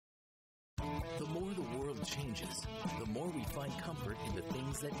world changes, the more we find comfort in the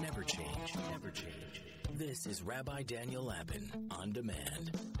things that never change. Never change. This is Rabbi Daniel Lapin On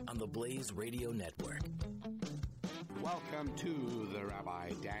Demand on the Blaze Radio Network. Welcome to the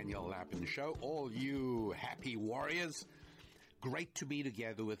Rabbi Daniel Lapin Show, all you happy warriors. Great to be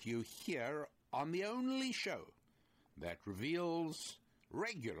together with you here on the only show that reveals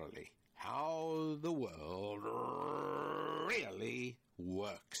regularly how the world really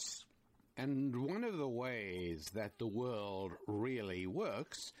works. And one of the ways that the world really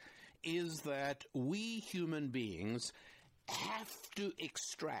works is that we human beings have to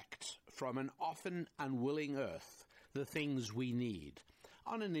extract from an often unwilling earth the things we need.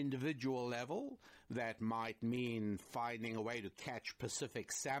 On an individual level, that might mean finding a way to catch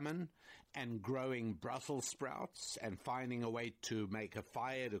Pacific salmon and growing Brussels sprouts and finding a way to make a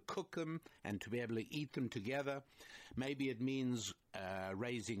fire to cook them and to be able to eat them together. Maybe it means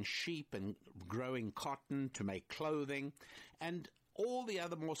raising sheep and growing cotton to make clothing and all the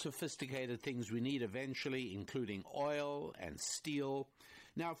other more sophisticated things we need eventually, including oil and steel.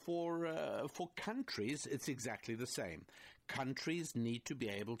 Now, for countries, it's exactly the same. Countries need to be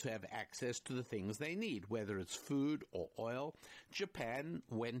able to have access to the things they need, whether it's food or oil. Japan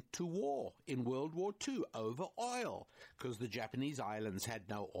went to war in World War II over oil because the Japanese islands had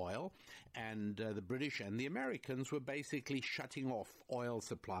no oil, and the British and the Americans were basically shutting off oil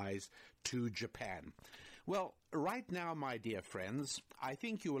supplies to Japan. Well, right now, my dear friends, I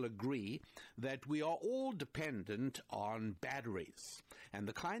think you will agree that we are all dependent on batteries. And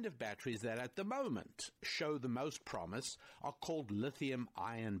the kind of batteries that at the moment show the most promise are called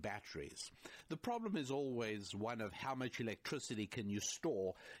lithium-ion batteries. The problem is always one of how much electricity can you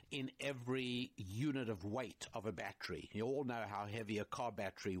store in every unit of weight of a battery. You all know how heavy a car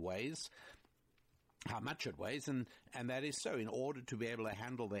battery weighs, how much it weighs, and that is so. In order to be able to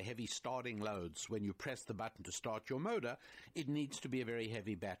handle the heavy starting loads when you press the button to start your motor, it needs to be a very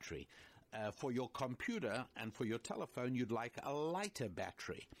heavy battery. For your computer and for your telephone, you'd like a lighter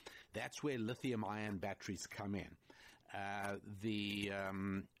battery. That's where lithium-ion batteries come in. The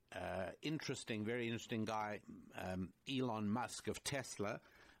very interesting guy, Elon Musk of Tesla,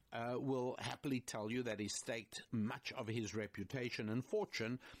 will happily tell you that he staked much of his reputation and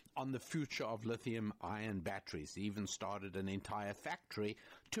fortune on the future of lithium-ion batteries. He even started an entire factory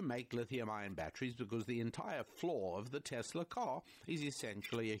to make lithium-ion batteries because the entire floor of the Tesla car is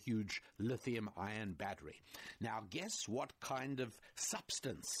essentially a huge lithium-ion battery. Now, guess what kind of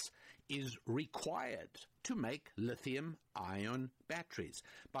substance is required to make lithium-ion batteries?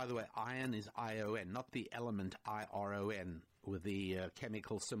 By the way, ion is I-O-N, not the element I-R-O-N with the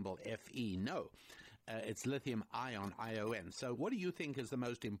chemical symbol Fe. No, it's lithium-ion, I-O-N. So what do you think is the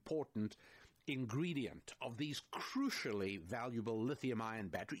most important ingredient of these crucially valuable lithium-ion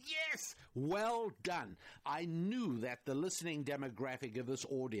batteries? Yes! Well done. I knew that the listening demographic of this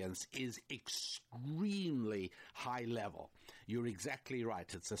audience is extremely high level. You're exactly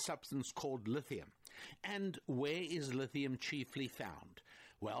right. It's a substance called lithium. And where is lithium chiefly found?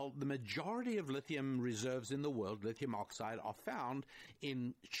 Well, the majority of lithium reserves in the world, lithium oxide, are found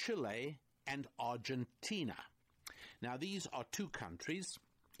in Chile and Argentina. Now, these are two countries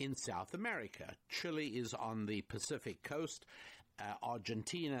in South America. Chile is on the Pacific coast.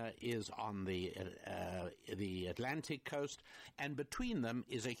 Argentina is on the Atlantic coast. And between them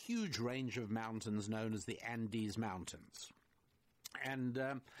is a huge range of mountains known as the Andes Mountains. And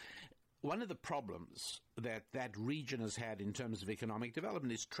one of the problems that region has had in terms of economic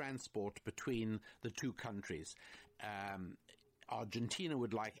development is transport between the two countries. Argentina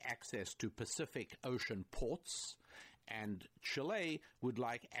would like access to Pacific Ocean ports, and Chile would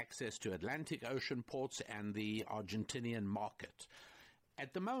like access to Atlantic Ocean ports and the Argentinian market.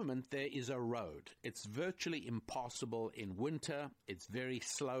 At the moment, there is a road. It's virtually impossible in winter. It's very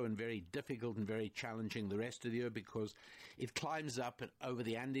slow and very difficult and very challenging the rest of the year because it climbs up over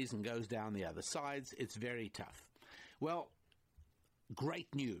the Andes and goes down the other sides. It's very tough. Well,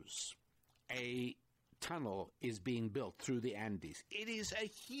 great news. A tunnel is being built through the Andes. It is a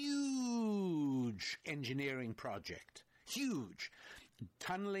huge engineering project. Huge.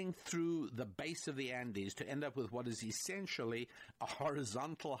 Tunneling through the base of the Andes to end up with what is essentially a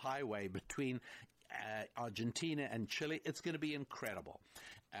horizontal highway between Argentina and Chile. It's going to be incredible.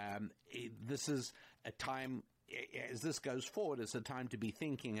 This is a time, as this goes forward, it's a time to be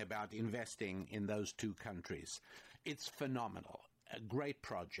thinking about investing in those two countries. It's phenomenal. A great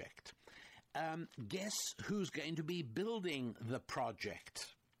project. Guess who's going to be building the project?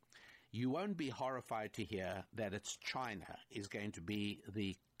 You won't be horrified to hear that it's China is going to be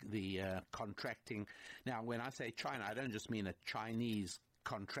the contracting. Now, when I say China, I don't just mean a Chinese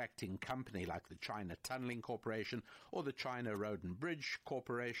contracting company like the China Tunneling Corporation or the China Road and Bridge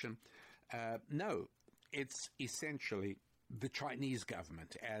Corporation. No, it's essentially the Chinese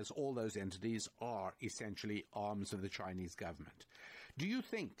government, as all those entities are essentially arms of the Chinese government. Do you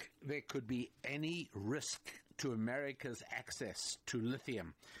think there could be any risk to America's access to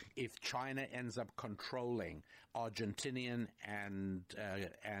lithium if China ends up controlling Argentinian and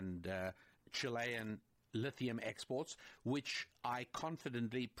Chilean lithium exports, which I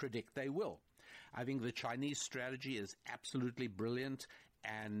confidently predict they will? I think the Chinese strategy is absolutely brilliant,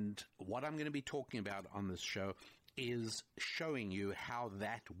 and what I'm going to be talking about on this show is showing you how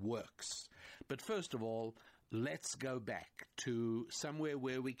that works. But first of all, let's go back to somewhere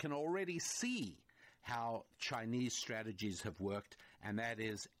where we can already see how Chinese strategies have worked, and that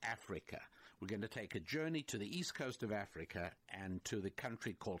is Africa. We're going to take a journey to the east coast of Africa and to the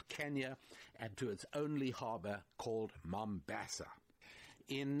country called Kenya and to its only harbor called Mombasa.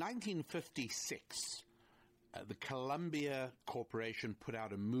 In 1956, the Columbia Corporation put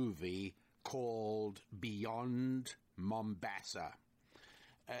out a movie called Beyond Mombasa.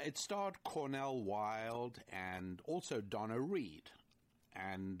 It starred Cornel Wilde and also Donna Reed,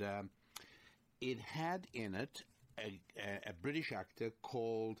 and it had in it a British actor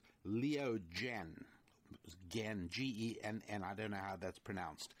called Leo Genn. Genn, G-E-N-N, I don't know how that's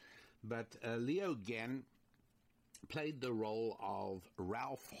pronounced. But Leo Genn played the role of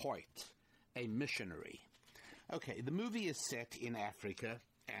Ralph Hoyt, a missionary. Okay, the movie is set in Africa,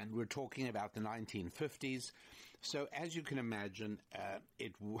 and we're talking about the 1950s. So as you can imagine,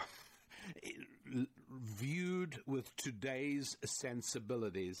 it viewed with today's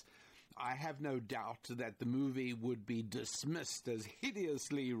sensibilities, I have no doubt that the movie would be dismissed as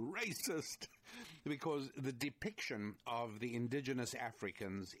hideously racist, because the depiction of the indigenous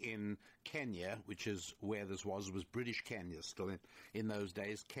Africans in Kenya, which is where this was British Kenya still in those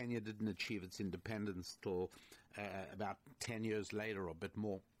days. Kenya didn't achieve its independence till about 10 years later or a bit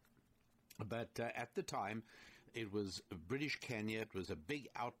more. But at the time, it was British Kenya. It was a big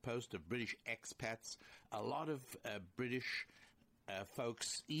outpost of British expats, a lot of British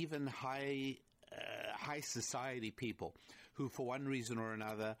folks, even high society people who, for one reason or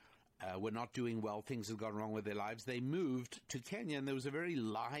another, were not doing well. Things had gone wrong with their lives. They moved to Kenya, and there was a very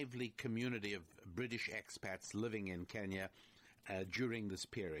lively community of British expats living in Kenya during this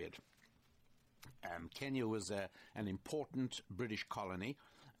period. Kenya was an important British colony,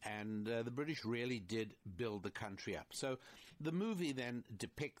 and the British really did build the country up. So the movie then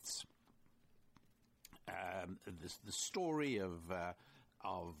depicts the story of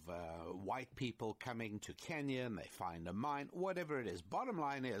white people coming to Kenya, and they find a mine, whatever it is. Bottom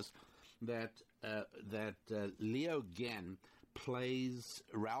line is that Leo Genn plays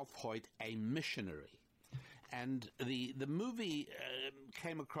Ralph Hoyt, a missionary. And the movie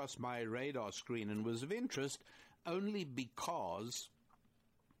came across my radar screen and was of interest only because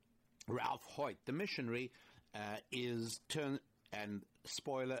Ralph Hoyt, the missionary, is turned, and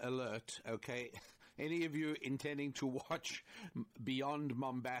spoiler alert, okay, any of you intending to watch Beyond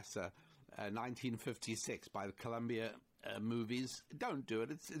Mombasa, 1956 by the Columbia Movies, don't do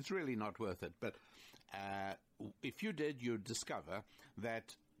it. It's really not worth it. But if you did, you'd discover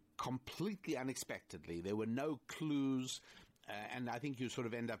that completely unexpectedly, there were no clues, and I think you sort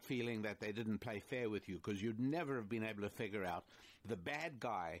of end up feeling that they didn't play fair with you, because you'd never have been able to figure out the bad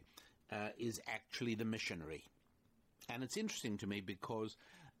guy is actually the missionary. And it's interesting to me because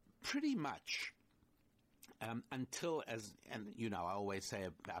pretty much until, I always say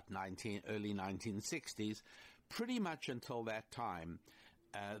about early 1960s, pretty much until that time,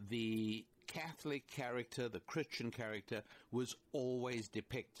 the Catholic character, the Christian character, was always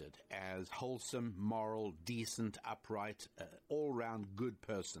depicted as wholesome, moral, decent, upright, all-round good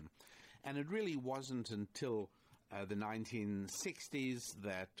person. And it really wasn't until the 1960s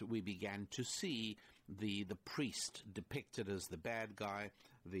that we began to see the priest depicted as the bad guy,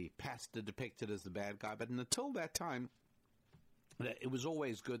 the pastor depicted as the bad guy. But until that time, it was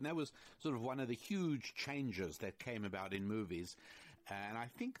always good. And that was sort of one of the huge changes that came about in movies. And I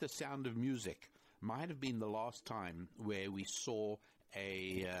think The Sound of Music might have been the last time where we saw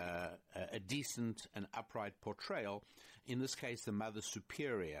a decent and upright portrayal, in this case the Mother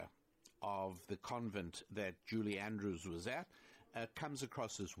Superior of the convent that Julie Andrews was at, comes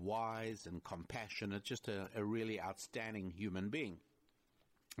across as wise and compassionate, just a really outstanding human being.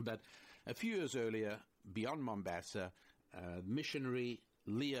 But a few years earlier, Beyond Mombasa, missionary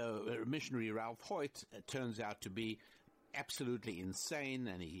Ralph Hoyt turns out to be absolutely insane,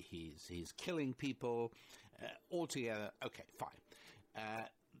 and he's killing people altogether. Okay, fine.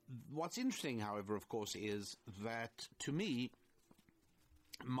 What's interesting, however, of course, is that to me,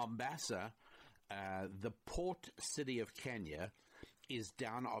 Mombasa, the port city of Kenya, is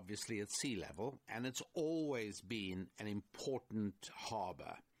down obviously at sea level, and it's always been an important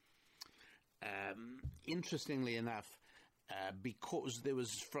harbor. Interestingly enough, because there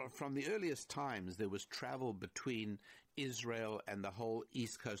was, from the earliest times, there was travel between Israel and the whole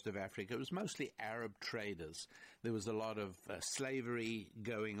east coast of Africa. It was mostly Arab traders. There was a lot of slavery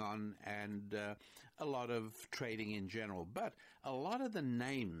going on and a lot of trading in general. But a lot of the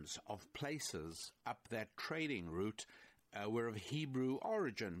names of places up that trading route were of Hebrew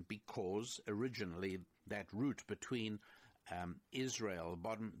origin, because originally that route between Israel,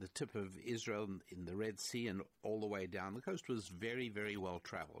 the tip of Israel in the Red Sea and all the way down the coast, was very, very well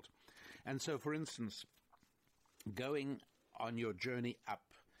traveled. And so, for instance, going on your journey up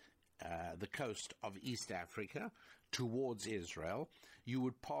the coast of East Africa towards Israel, you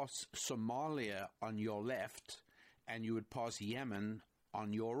would pass Somalia on your left and you would pass Yemen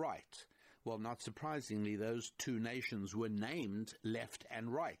on your right. Well, not surprisingly, those two nations were named left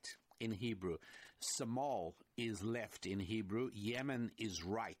and right in Hebrew. Somal is left in Hebrew, Yemen is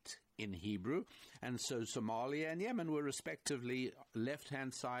right in Hebrew, and so Somalia and Yemen were respectively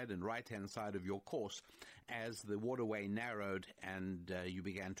left-hand side and right-hand side of your course as the waterway narrowed and you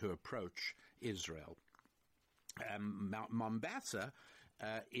began to approach Israel. Mombasa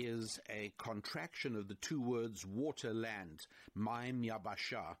is a contraction of the two words water, land, Maim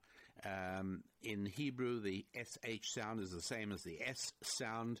Yabasha. In Hebrew, the SH sound is the same as the S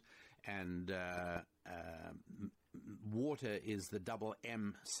sound, and water is the double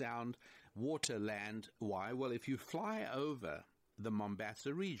M sound. Water, land. Why? Well, if you fly over the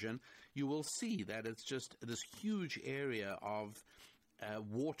Mombasa region, you will see that it's just this huge area of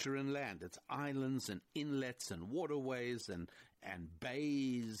water and land. It's islands and inlets and waterways and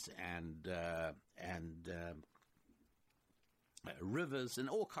bays and rivers and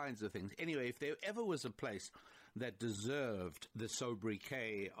all kinds of things. Anyway, if there ever was a place that deserved the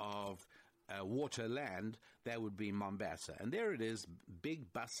sobriquet of water land, that would be Mombasa. And there it is,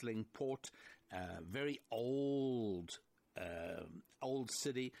 big bustling port, very old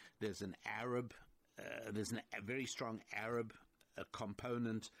city. There's an Arab, a very strong Arab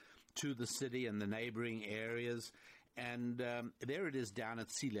component to the city and the neighboring areas. And there it is down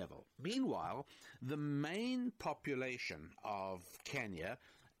at sea level. Meanwhile, the main population of Kenya,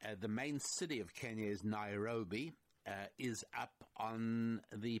 the main city of Kenya is Nairobi, is up on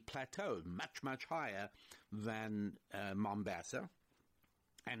the plateau, much, much higher than Mombasa,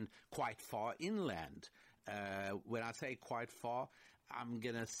 and quite far inland. When I say quite far, I'm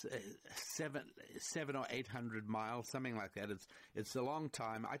going to say 700 or 800 miles, something like that. It's a long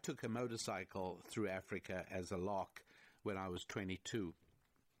time. I took a motorcycle through Africa as a lark when I was 22.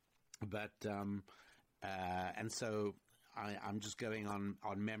 But, and so I'm just going on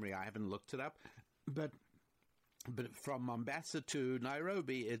memory. I haven't looked it up. But from Mombasa to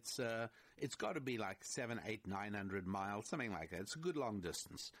Nairobi, it's got to be like 700, 800, 900 miles, something like that. It's a good long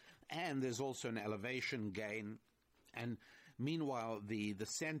distance. And there's also an elevation gain. And meanwhile, the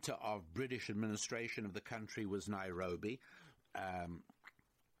center of British administration of the country was Nairobi.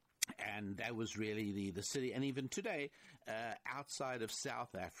 And that was really the city. And even today, outside of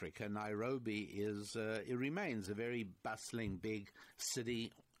South Africa, Nairobi it remains a very bustling, big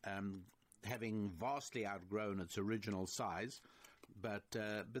city, having vastly outgrown its original size. But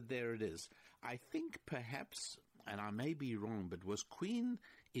there it is. I think perhaps, and I may be wrong, but was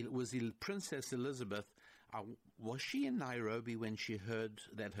Princess Elizabeth, was she in Nairobi when she heard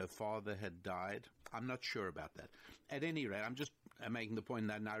that her father had died? I'm not sure about that. At any rate, I'm just making the point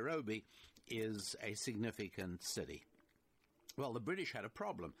that Nairobi is a significant city. Well, the British had a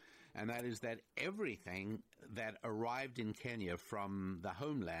problem, and that is that everything that arrived in Kenya from the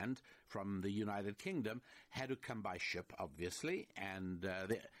homeland, from the United Kingdom, had to come by ship, obviously, and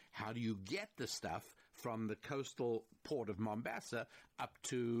how do you get the stuff from the coastal port of Mombasa up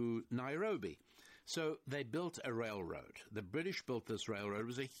to Nairobi? So they built a railroad. The British built this railroad. It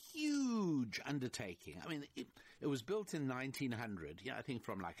was a huge undertaking. I mean, it was built in 1900, I think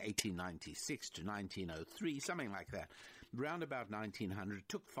from like 1896 to 1903, something like that. Round about 1900, it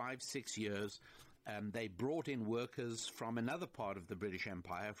took 5-6 years. They brought in workers from another part of the British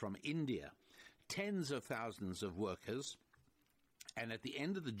Empire, from India, tens of thousands of workers. And at the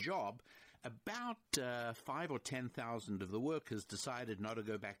end of the job, about 5,000 or 10,000 of the workers decided not to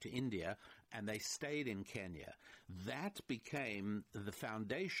go back to India, and they stayed in Kenya. That became the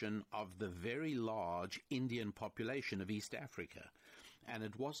foundation of the very large Indian population of East Africa. And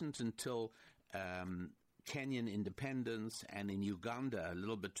it wasn't until Kenyan independence, and in Uganda, a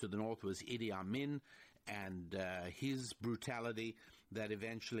little bit to the north, was Idi Amin and his brutality, that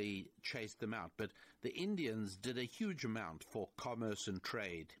eventually chased them out. But the Indians did a huge amount for commerce and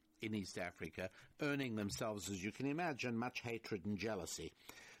trade in East Africa, earning themselves, as you can imagine, much hatred and jealousy.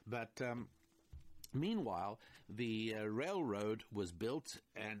 But meanwhile, the railroad was built,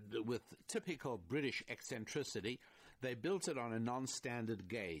 and with typical British eccentricity, they built it on a non-standard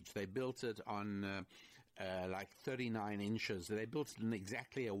gauge. They built it on like 39 inches. They built it in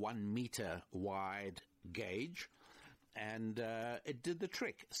exactly a 1 meter wide gauge, and it did the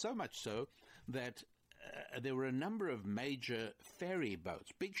trick, so much so that there were a number of major ferry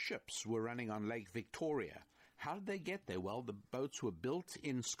boats. Big ships were running on Lake Victoria. How did they get there? Well, the boats were built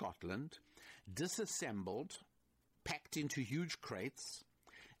in Scotland, disassembled, packed into huge crates,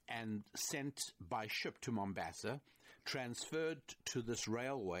 and sent by ship to Mombasa, transferred to this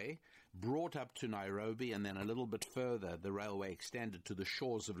railway, brought up to Nairobi, and then a little bit further, the railway extended to the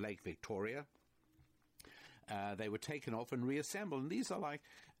shores of Lake Victoria. They were taken off and reassembled, and these are like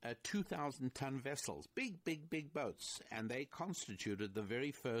 2,000-ton vessels, big boats, and they constituted the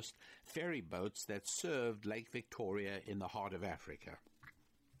very first ferry boats that served Lake Victoria in the heart of Africa.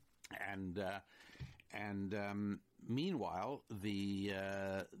 And meanwhile, the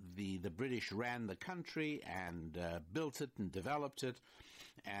British ran the country and built it and developed it.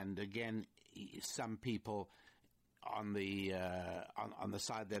 And again, some people on the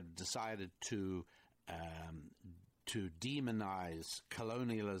side that decided to demonize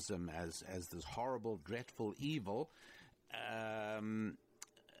colonialism as this horrible, dreadful evil,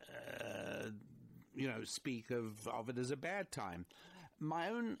 speak of it as a bad time. My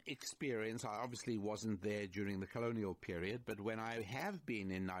own experience, I obviously wasn't there during the colonial period, but when I have been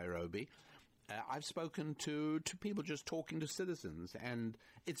in Nairobi, I've spoken to people, just talking to citizens, and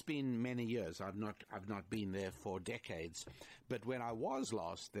it's been many years. I've not been there for decades, but when I was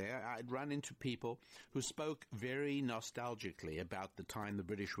last there, I'd run into people who spoke very nostalgically about the time the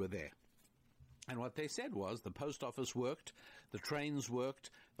British were there. And what they said was the post office worked, the trains worked,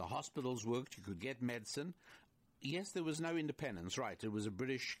 the hospitals worked, you could get medicine. Yes, there was no independence, right? It was a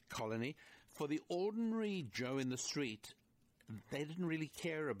British colony. For the ordinary Joe in the street, they didn't really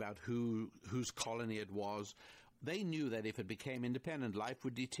care about whose colony it was. They knew that if it became independent, life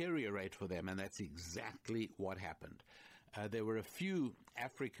would deteriorate for them, and that's exactly what happened. There were a few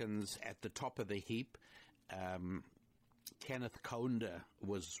Africans at the top of the heap. Kenneth Kaunda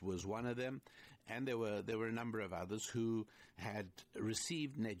was one of them, and there were a number of others who had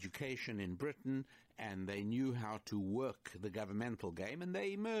received an education in Britain, and they knew how to work the governmental game, and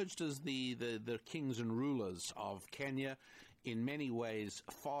they emerged as the kings and rulers of Kenya, in many ways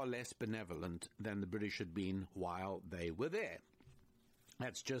far less benevolent than the British had been while they were there.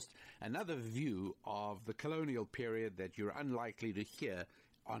 That's just another view of the colonial period that you're unlikely to hear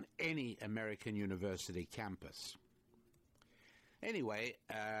on any American university campus. Anyway,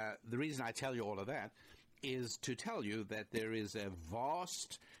 the reason I tell you all of that is to tell you that there is a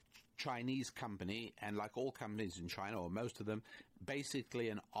vast Chinese company, and like all companies in China, or most of them, basically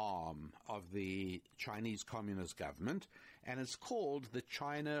an arm of the Chinese Communist government, and it's called the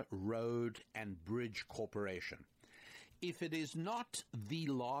China Road and Bridge Corporation. If it is not the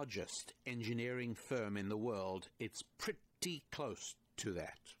largest engineering firm in the world, it's pretty close to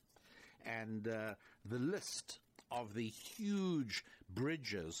that. And the list of the huge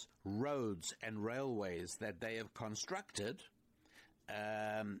bridges, roads, and railways that they have constructed,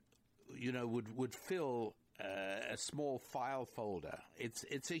 would fill a small file folder.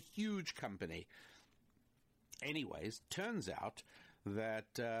 It's a huge company. Anyways, turns out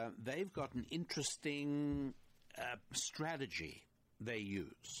that they've got an interesting strategy they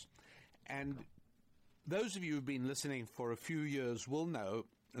use. And those of you who've been listening for a few years will know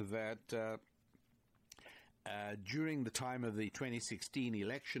that during the time of the 2016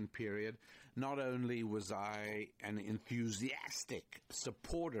 election period, not only was I an enthusiastic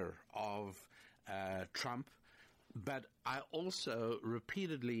supporter of Trump, but I also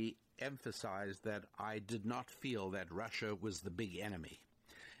repeatedly emphasized that I did not feel that Russia was the big enemy.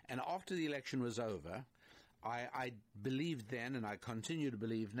 And after the election was over, I believed then, and I continue to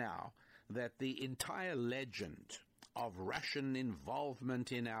believe now, that the entire legend of Russian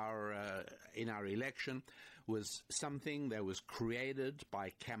involvement in our election was something that was created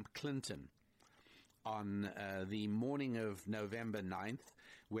by Camp Clinton on the morning of November 9th,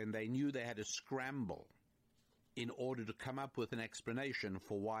 when they knew they had to scramble in order to come up with an explanation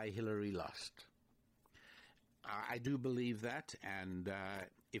for why Hillary lost. I do believe that, and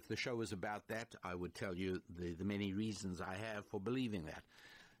if the show was about that, I would tell you the many reasons I have for believing that.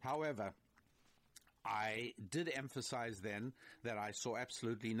 However, I did emphasize then that I saw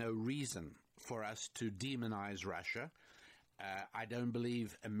absolutely no reason for us to demonize Russia. I don't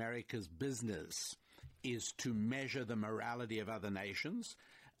believe America's business is to measure the morality of other nations.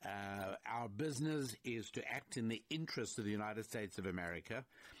 Our business is to act in the interest of the United States of America.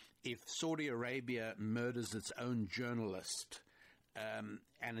 If Saudi Arabia murders its own journalist,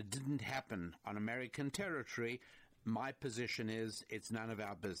 and it didn't happen on American territory, my position is it's none of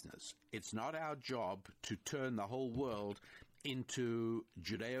our business. It's not our job to turn the whole world into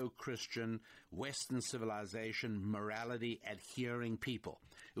Judeo-Christian, Western civilization, morality adhering people.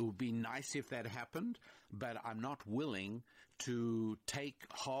 It would be nice if that happened, but I'm not willing to take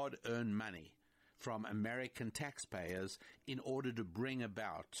hard-earned money from American taxpayers in order to bring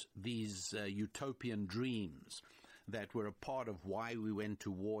about these utopian dreams that were a part of why we went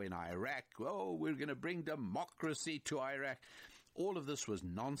to war in Iraq. Oh, we're going to bring democracy to Iraq. All of this was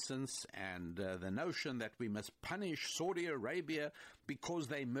nonsense, and the notion that we must punish Saudi Arabia because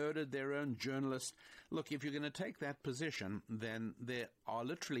they murdered their own journalists. Look, if you're going to take that position, then there are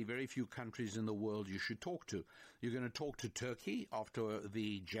literally very few countries in the world you should talk to. You're going to talk to Turkey after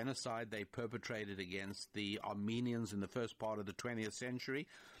the genocide they perpetrated against the Armenians in the first part of the 20th century.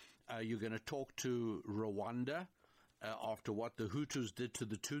 You're going to talk to Rwanda after what the Hutus did to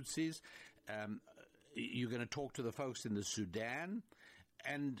the Tutsis. You're going to talk to the folks in the Sudan,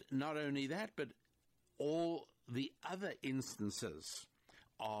 and not only that, but all the other instances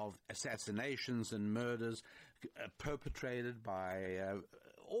of assassinations and murders perpetrated by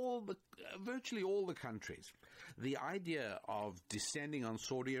virtually all the countries. The idea of descending on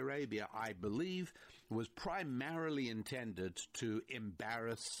Saudi Arabia, I believe, was primarily intended to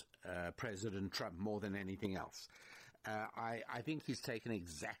embarrass President Trump more than anything else. I think he's taken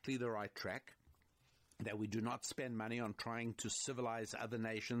exactly the right track, that we do not spend money on trying to civilize other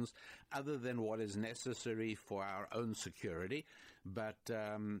nations other than what is necessary for our own security. But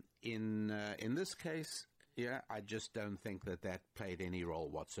in this case, I just don't think that played any role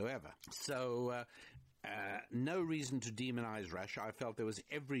whatsoever. So no reason to demonize Russia. I felt there was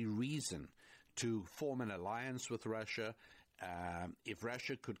every reason to form an alliance with Russia. If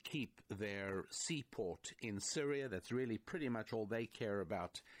Russia could keep their seaport in Syria, that's really pretty much all they care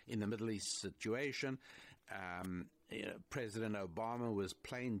about in the Middle East situation. President Obama was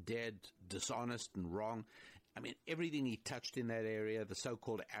plain dead, dishonest, and wrong. I mean, everything he touched in that area, the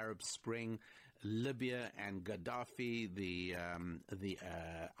so-called Arab Spring, Libya and Gaddafi, the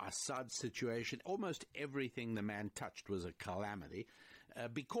Assad situation, almost everything the man touched was a calamity.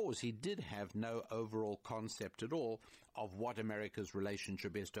 Because he did have no overall concept at all of what America's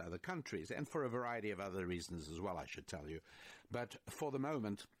relationship is to other countries, and for a variety of other reasons as well, I should tell you. But for the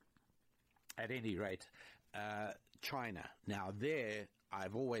moment, at any rate, China. Now there,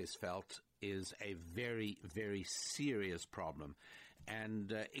 I've always felt, is a very, very serious problem,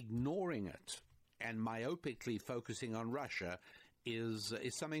 and ignoring it and myopically focusing on Russia is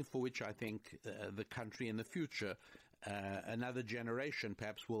something for which I think the country in the future, another generation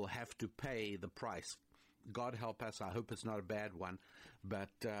perhaps, will have to pay the price. God help us. I hope it's not a bad one, but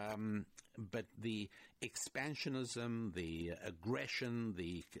the expansionism, the aggression,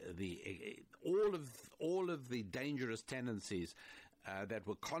 all of the dangerous tendencies that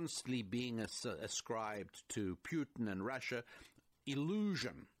were constantly being ascribed to Putin and Russia,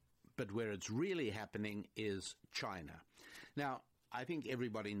 illusion. But where it's really happening is China. Now, I think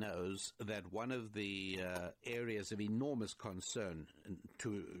everybody knows that one of the areas of enormous concern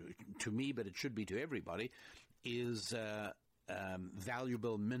to me, but it should be to everybody, is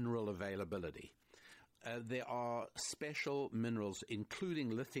valuable mineral availability. There are special minerals, including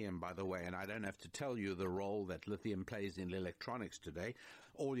lithium, by the way, and I don't have to tell you the role that lithium plays in electronics today.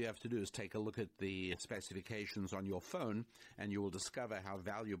 All you have to do is take a look at the specifications on your phone, and you will discover how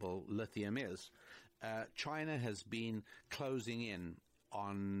valuable lithium is. China has been closing in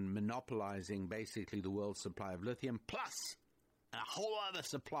on monopolizing basically the world's supply of lithium, plus a whole other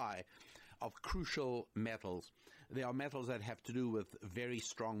supply of crucial metals. There are metals that have to do with very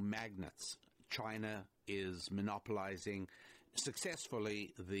strong magnets. China is monopolizing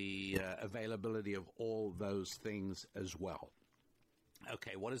successfully the availability of all those things as well.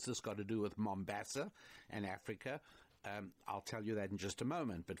 Okay, what has this got to do with Mombasa and Africa? I'll tell you that in just a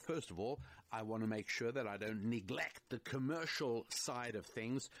moment. But first of all, I want to make sure that I don't neglect the commercial side of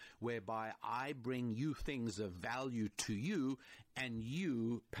things, whereby I bring you things of value to you and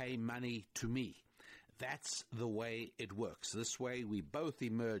you pay money to me. That's the way it works. This way we both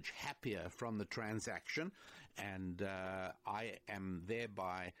emerge happier from the transaction, and I am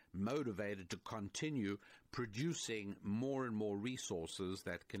thereby motivated to continue producing more and more resources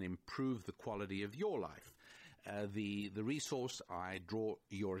that can improve the quality of your life. The resource I draw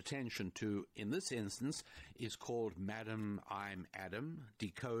your attention to in this instance is called Madam, I'm Adam,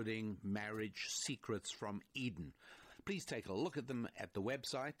 Decoding Marriage Secrets from Eden. Please take a look at them at the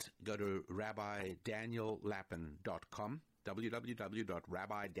website. Go to RabbiDanielLapin.com,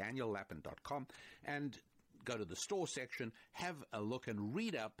 www.RabbiDanielLapin.com, and go to the store section, have a look and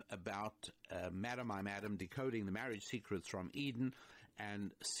read up about Madam, I'm Adam, Decoding the Marriage Secrets from Eden,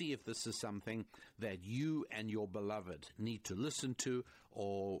 and see if this is something that you and your beloved need to listen to,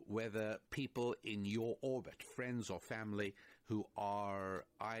 or whether people in your orbit, friends or family, who are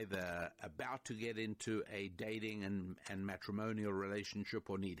either about to get into a dating and matrimonial relationship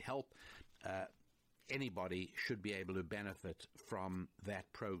or need help, anybody should be able to benefit from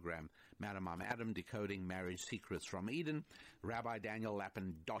that program. Madam, I'm Adam, Decoding Marriage Secrets from Eden.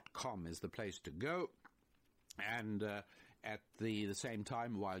 RabbiDanielLapin.com is the place to go. And at the same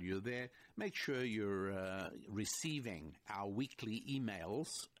time, while you're there, make sure you're receiving our weekly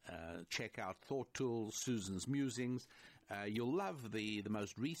emails. Check out Thought Tools, Susan's Musings. You'll love the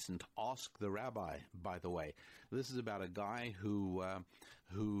most recent Ask the Rabbi, by the way. This is about a guy who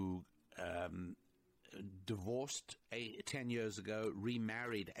divorced 10 years ago,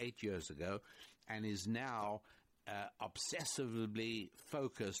 remarried 8 years ago, and is now obsessively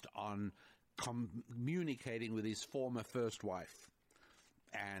focused on communicating with his former first wife.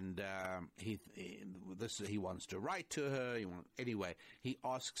 And he wants to write to her. Anyway, he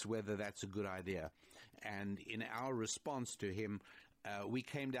asks whether that's a good idea. And in our response to him, we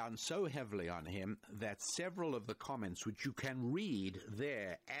came down so heavily on him that several of the comments, which you can read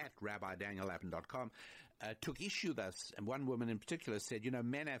there at RabbiDanielLapin.com, took issue with us. And one woman in particular said,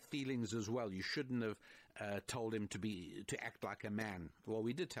 men have feelings as well. You shouldn't have told him to act like a man. Well,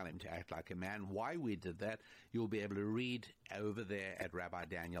 we did tell him to act like a man. Why we did that, you'll be able to read over there at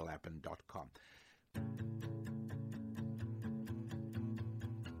RabbiDanielLapin.com.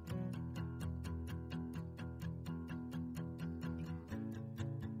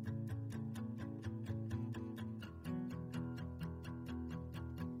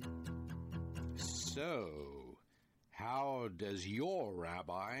 So, how does your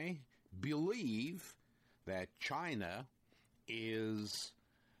rabbi believe that China is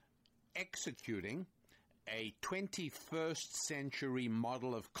executing a 21st century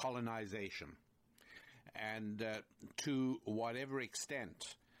model of colonization? And to whatever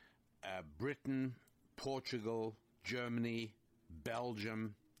extent Britain, Portugal, Germany,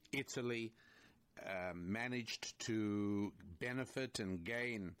 Belgium, Italy managed to benefit and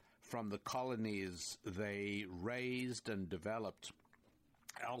gain from the colonies they raised and developed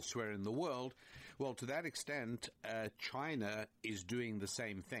elsewhere in the world, well, to that extent, China is doing the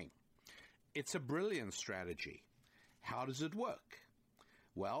same thing. It's a brilliant strategy. How does it work?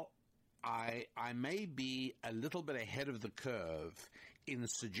 Well, I may be a little bit ahead of the curve in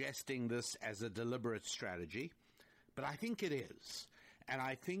suggesting this as a deliberate strategy, but I think it is. And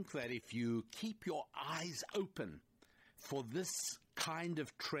I think that if you keep your eyes open for this kind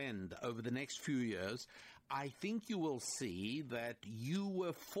of trend over the next few years, I think you will see that you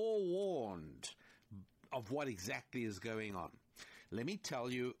were forewarned of what exactly is going on. Let me tell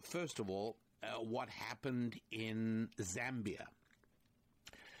you, first of all, what happened in Zambia.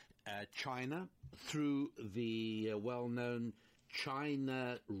 China, through the well-known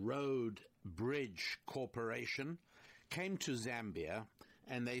China Road Bridge Corporation, came to Zambia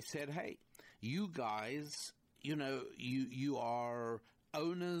and they said, hey, you guys, you are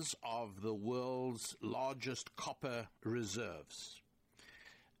owners of the world's largest copper reserves.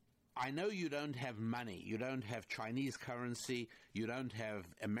 I know you don't have money, you don't have Chinese currency, you don't have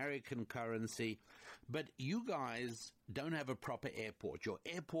American currency, but you guys don't have a proper airport. Your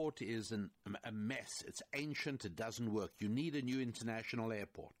airport is a mess. It's ancient, it doesn't work. You need a new international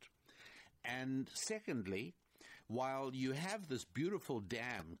airport. And secondly, while you have this beautiful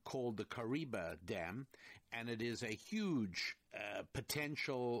dam called the Kariba Dam, and it is a huge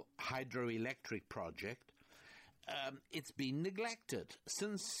potential hydroelectric project, it's been neglected.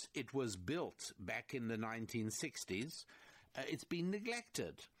 Since it was built back in the 1960s, it's been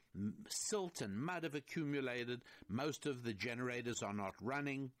neglected. Silt and mud have accumulated. Most of the generators are not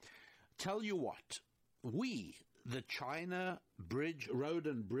running. Tell you what, we, the China Road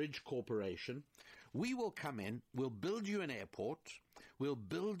and Bridge Corporation, we will come in, we'll build you an airport, we'll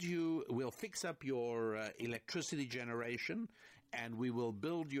fix up your electricity generation, and we will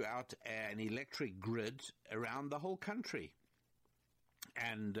build you out an electric grid around the whole country.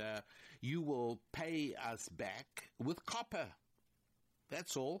 And you will pay us back with copper.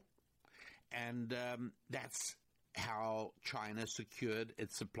 That's all. And that's how China secured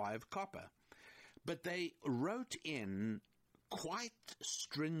its supply of copper. But they wrote in quite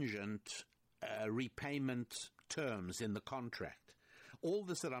stringent repayment terms in the contract. All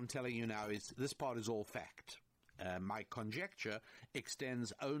this that I'm telling you now this part is all fact. My conjecture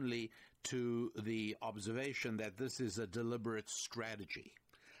extends only to the observation that this is a deliberate strategy.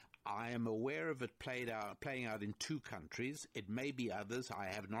 I am aware of it playing out in 2 countries. It may be others. I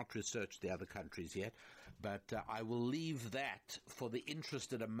have not researched the other countries yet, but I will leave that for the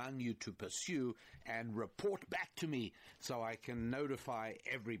interested among you to pursue and report back to me so I can notify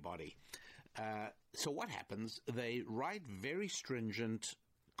everybody. So what happens? They write very stringent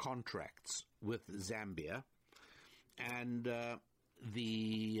contracts with Zambia, and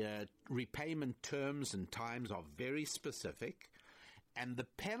the repayment terms and times are very specific, and the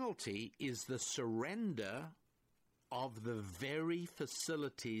penalty is the surrender of the very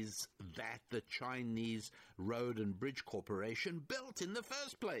facilities that the Chinese Road and Bridge Corporation built in the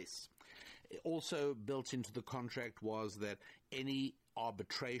first place. Also built into the contract was that any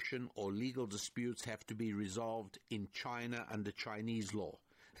arbitration or legal disputes have to be resolved in China under Chinese law.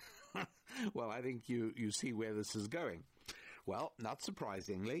 Well, I think you see where this is going. Well, not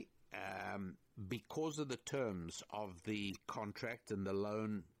surprisingly, because of the terms of the contract and the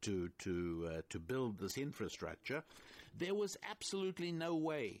loan to build this infrastructure, there was absolutely no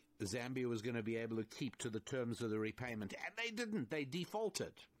way Zambia was going to be able to keep to the terms of the repayment. And they didn't. They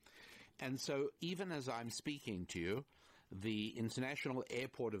defaulted. And so even as I'm speaking to you, the international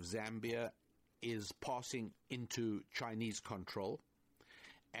airport of Zambia is passing into Chinese control.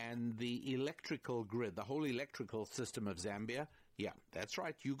 And the electrical grid, the whole electrical system of Zambia, yeah, that's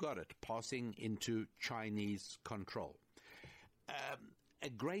right, you got it, passing into Chinese control. A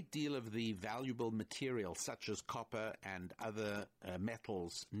great deal of the valuable materials, such as copper and other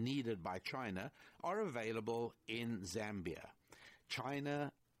metals needed by China, are available in Zambia.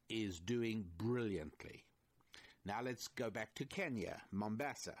 China is doing brilliantly. Now let's go back to Kenya,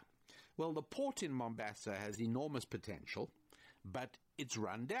 Mombasa. Well, the port in Mombasa has enormous potential, but it's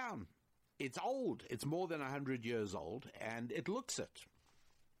run down. It's old. It's more than 100 years old, and it looks it.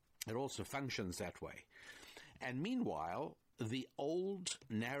 It also functions that way. And meanwhile, the old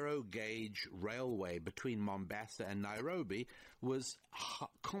narrow-gauge railway between Mombasa and Nairobi was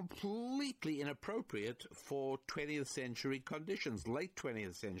completely inappropriate for 20th century conditions, late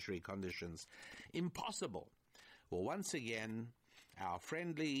 20th century conditions. Impossible. Well, once again, our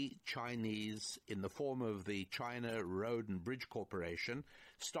friendly Chinese, in the form of the China Road and Bridge Corporation,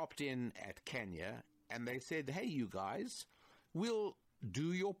 stopped in at Kenya, and they said, hey, you guys, we'll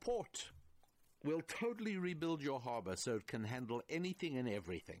do your port. We'll totally rebuild your harbor so it can handle anything and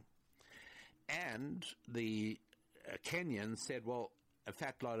everything. And the Kenyans said, well, a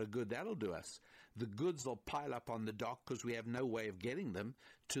fat lot of good, that'll do us. The goods will pile up on the dock because we have no way of getting them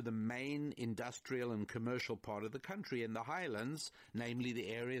to the main industrial and commercial part of the country in the highlands, namely the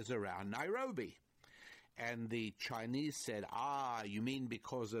areas around Nairobi. And the Chinese said, you mean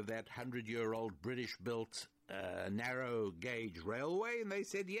because of that 100-year-old British-built narrow-gauge railway? And they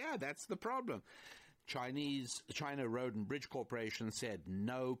said, yeah, that's the problem. China Road and Bridge Corporation said,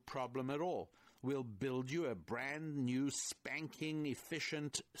 no problem at all. We'll build you a brand new, spanking,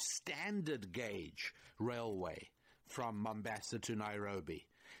 efficient, standard gauge railway from Mombasa to Nairobi.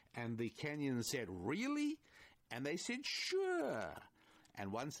 And the Kenyans said, really? And they said, sure.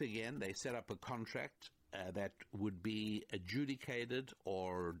 And once again, they set up a contract that would be adjudicated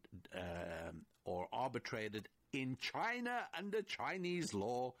or arbitrated in China under Chinese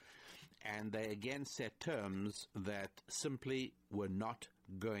law. And they again set terms that simply were not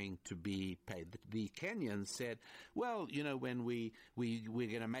going to be paid. The Kenyans said, well, you know, when we're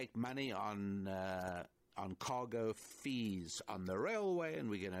going to make money on cargo fees on the railway, and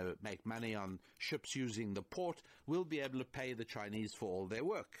we're going to make money on ships using the port, we'll be able to pay the Chinese for all their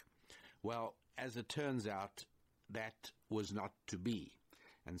work. Well, as it turns out, that was not to be.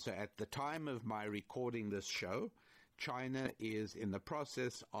 And so at the time of my recording this show, China is in the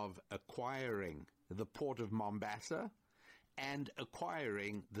process of acquiring the port of Mombasa and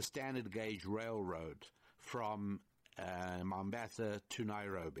acquiring the standard gauge railroad from Mombasa to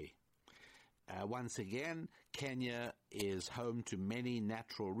Nairobi. Once again, Kenya is home to many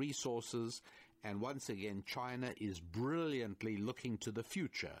natural resources, and once again, China is brilliantly looking to the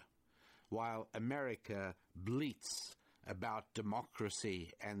future, while America bleats about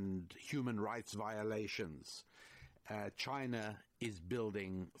democracy and human rights violations. China is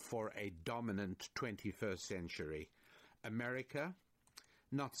building for a dominant 21st century. America,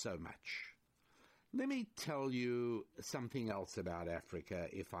 not so much. Let me tell you something else about Africa,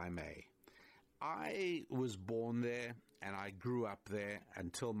 if I may. I was born there and I grew up there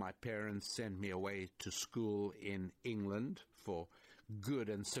until my parents sent me away to school in England for good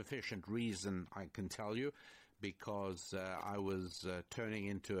and sufficient reason, I can tell you, because I was turning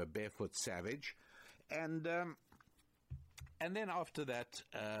into a barefoot savage. And then after that,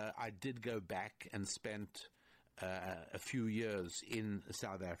 I did go back and spent a few years in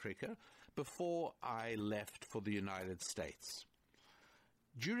South Africa before I left for the United States.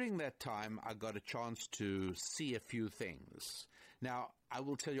 During that time, I got a chance to see a few things. Now, I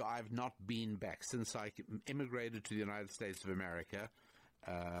will tell you, I've not been back since I immigrated to the United States of America.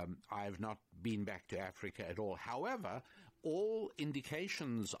 I have not been back to Africa at all. However, all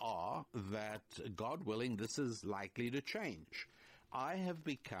indications are that, God willing, this is likely to change. I have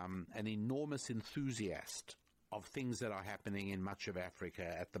become an enormous enthusiast of things that are happening in much of Africa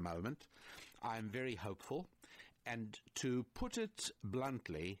at the moment. I'm very hopeful. And to put it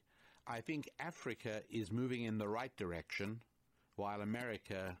bluntly, I think Africa is moving in the right direction, while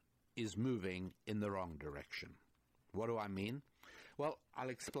America is moving in the wrong direction. What do I mean? Well, I'll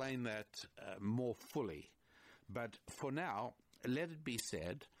explain that more fully. But for now, let it be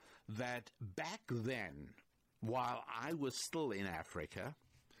said that back then, while I was still in Africa,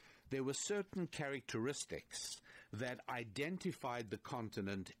 there were certain characteristics that identified the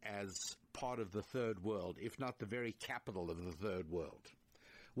continent as part of the third world, if not the very capital of the third world.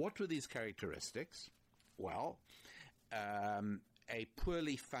 What were these characteristics? Well, a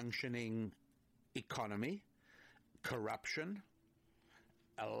poorly functioning economy, corruption,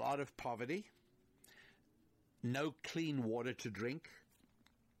 a lot of poverty, no clean water to drink.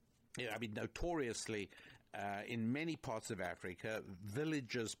 I mean, notoriously, in many parts of Africa,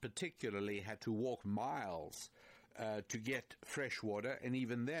 villages particularly had to walk miles to get fresh water, and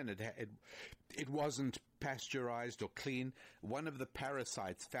even then it wasn't pasteurized or clean. One of the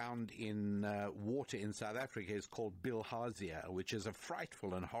parasites found in water in South Africa is called bilharzia, which is a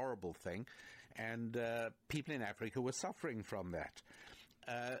frightful and horrible thing, and people in Africa were suffering from that.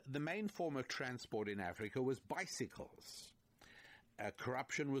 The main form of transport in Africa was bicycles.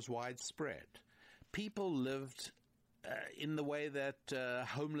 Corruption was widespread. People lived in the way that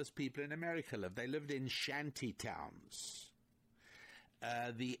homeless people in America live. They lived in shanty towns.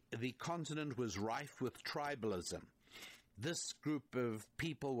 The continent was rife with tribalism. This group of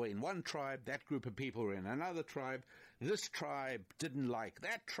people were in one tribe, that group of people were in another tribe. This tribe didn't like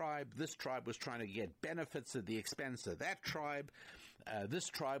that tribe. This tribe was trying to get benefits at the expense of that tribe. This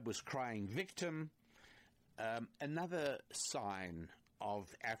tribe was crying victim. Another sign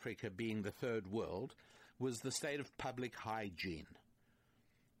of Africa being the third world was the state of public hygiene.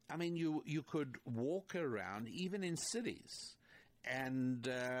 I mean, you could walk around, even in cities, and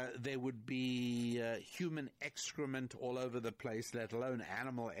there would be human excrement all over the place, let alone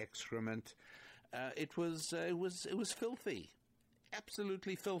animal excrement. It was filthy,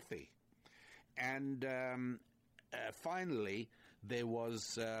 absolutely filthy. And finally, there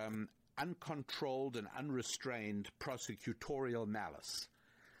was uncontrolled and unrestrained prosecutorial malice.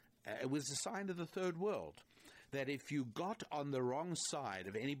 It was a sign of the third world that if you got on the wrong side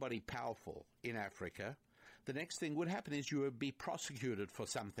of anybody powerful in Africa, the next thing would happen is you would be prosecuted for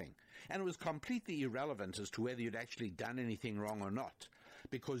something. And it was completely irrelevant as to whether you'd actually done anything wrong or not,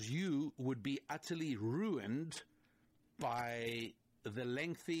 because you would be utterly ruined by the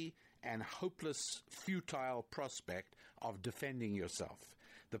lengthy and hopeless, futile prospect of defending yourself.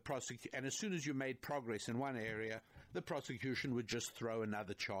 And as soon as you made progress in one area, the prosecution would just throw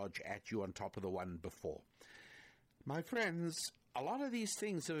another charge at you on top of the one before. My friends, a lot of these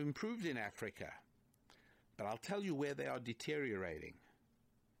things have improved in Africa, but I'll tell you where they are deteriorating,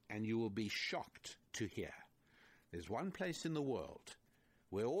 and you will be shocked to hear. There's one place in the world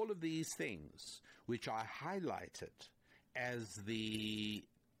where all of these things, which I highlighted as the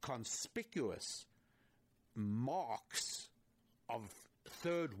conspicuous marks of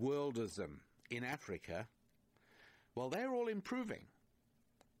third worldism in Africa, well, they're all improving.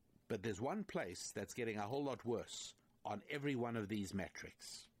 But there's one place that's getting a whole lot worse on every one of these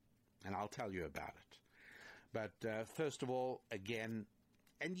metrics, and I'll tell you about it. But first of all, again,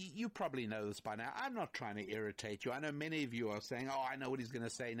 and you probably know this by now, I'm not trying to irritate you. I know many of you are saying, oh, I know what he's going to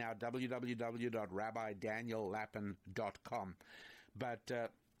say now, www.rabbidaniellapin.com. But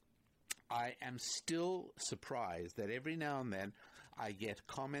I am still surprised that every now and then I get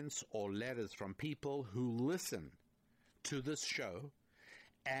comments or letters from people who listen to this show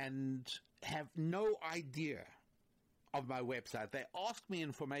and have no idea of my website. They ask me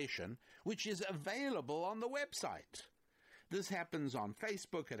information which is available on the website. This happens on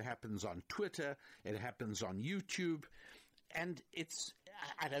Facebook, it happens on Twitter, it happens on YouTube, and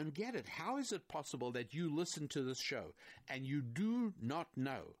I don't get it. How is it possible that you listen to this show and you do not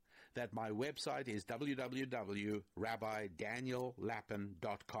know that my website is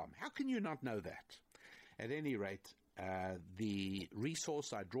www.rabbidaniellapin.com? How can you not know that? At any rate, the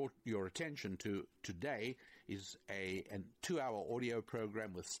resource I draw your attention to today is a 2-hour audio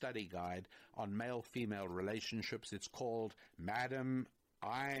program with study guide on male-female relationships. It's called Madam,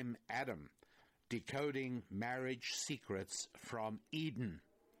 I'm Adam, Decoding Marriage Secrets from Eden.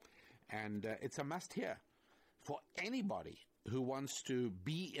 And it's a must-hear for anybody who wants to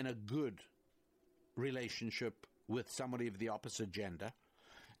be in a good relationship with somebody of the opposite gender,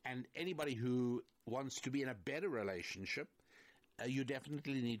 and anybody who wants to be in a better relationship. You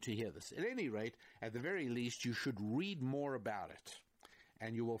definitely need to hear this. At any rate, at the very least, you should read more about it,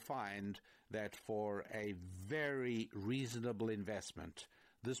 and you will find that for a very reasonable investment,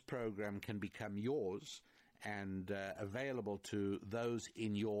 this program can become yours and available to those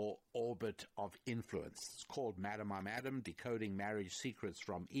in your orbit of influence. It's called Madam, I'm Adam, Decoding Marriage Secrets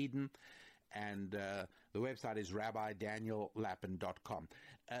from Eden, and the website is rabbidaniellapin.com.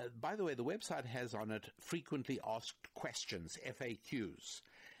 By the way, the website has on it frequently asked questions, FAQs,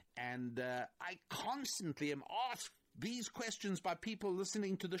 and I constantly am asked these questions by people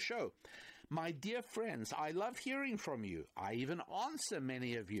listening to the show. My dear friends, I love hearing from you. I even answer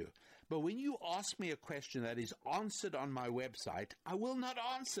many of you. But when you ask me a question that is answered on my website, I will not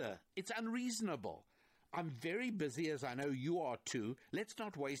answer. It's unreasonable. I'm very busy, as I know you are too. Let's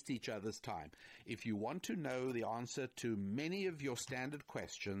not waste each other's time. If you want to know the answer to many of your standard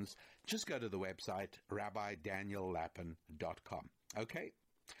questions, just go to the website, rabbidaniellapin.com. Okay?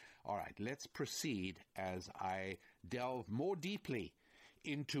 All right, let's proceed as I delve more deeply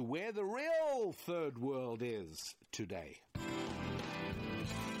into where the real third world is today.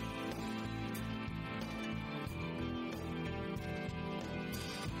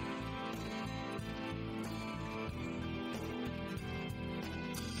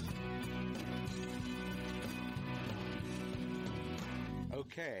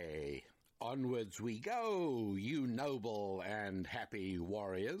 Okay, onwards we go, you noble and happy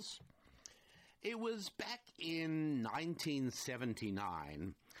warriors. It was back in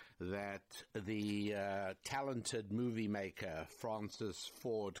 1979 that the talented movie maker Francis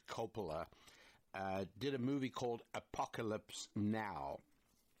Ford Coppola did a movie called Apocalypse Now.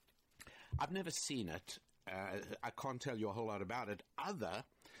 I've never seen it. I can't tell you a whole lot about it other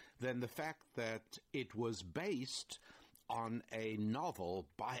than the fact that it was based on a novel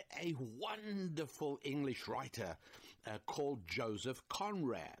by a wonderful English writer called Joseph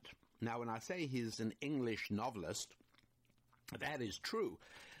Conrad. Now, when I say he's an English novelist, that is true,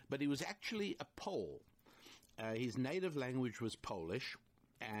 but he was actually a Pole. His native language was Polish,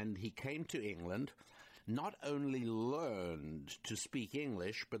 and he came to England, not only learned to speak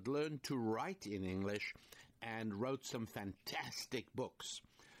English, but learned to write in English, and wrote some fantastic books.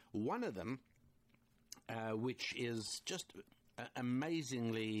 One of them, which is just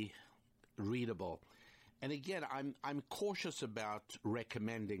amazingly readable. And again, I'm cautious about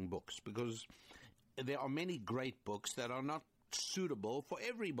recommending books because there are many great books that are not suitable for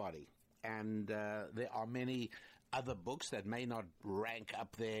everybody. And there are many other books that may not rank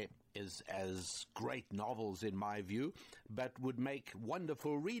up there as great novels in my view, but would make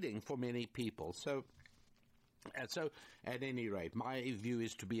wonderful reading for many people. So at any rate, my view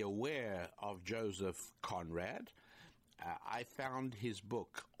is to be aware of Joseph Conrad. I found his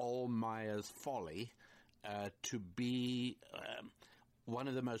book, Ollmeyer's Folly, to be one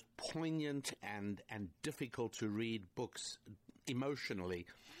of the most poignant and difficult to read books emotionally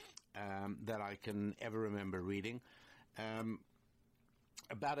that I can ever remember reading.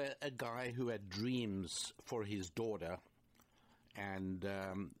 About a guy who had dreams for his daughter, and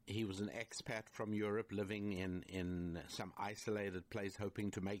he was an expat from Europe living in some isolated place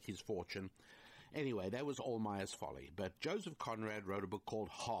hoping to make his fortune. Anyway, that was Ollmeyer's Folly. But Joseph Conrad wrote a book called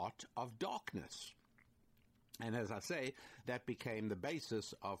Heart of Darkness. And as I say, that became the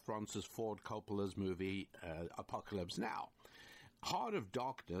basis of Francis Ford Coppola's movie Apocalypse Now. Heart of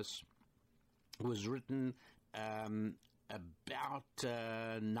Darkness was written about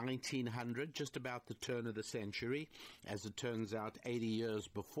 1900, just about the turn of the century, as it turns out 80 years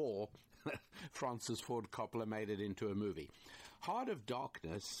before Francis Ford Coppola made it into a movie. Heart of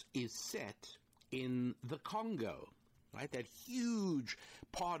Darkness is set in the Congo, right? That huge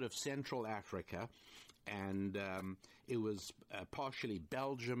part of Central Africa, and it was partially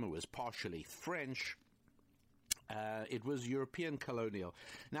Belgium, it was partially French, it was European colonial.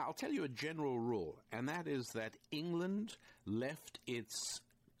 Now, I'll tell you a general rule, and that is that England left its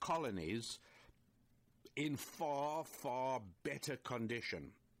colonies in far, far better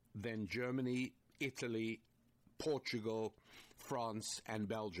condition than Germany, Italy, Portugal, France, and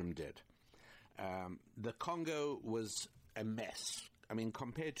Belgium did. The Congo was a mess. I mean,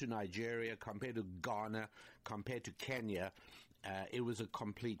 compared to Nigeria, compared to Ghana, compared to Kenya, it was a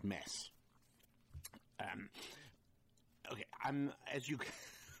complete mess. Okay, I'm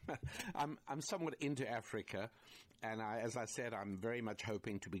somewhat into Africa, and as I said, I'm very much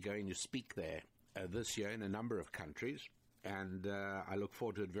hoping to be going to speak there this year in a number of countries, and I look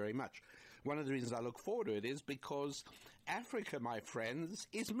forward to it very much. One of the reasons I look forward to it is because Africa, my friends,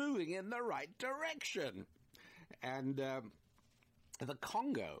 is moving in the right direction. And the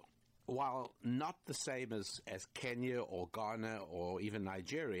Congo, while not the same as Kenya or Ghana or even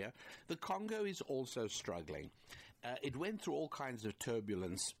Nigeria, the Congo is also struggling. It went through all kinds of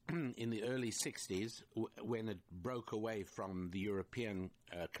turbulence in the early 60s when it broke away from the European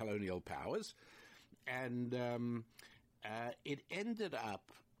colonial powers. And it ended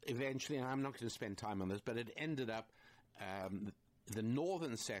up eventually, and I'm not going to spend time on this, but it ended up, the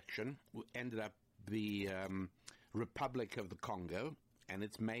northern section ended up the Republic of the Congo, and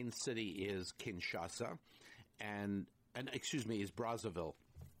its main city is Kinshasa, and is Brazzaville.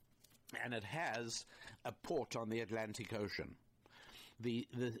 And it has a port on the Atlantic Ocean. The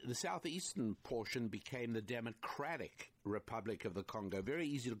southeastern portion became the Democratic Republic of the Congo. Very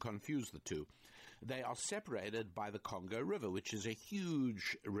easy to confuse the two. They are separated by the Congo River, which is a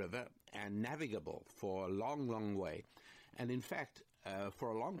huge river and navigable for a long, long way. And in fact,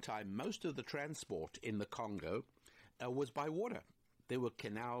 for a long time, most of the transport in the Congo was by water. There were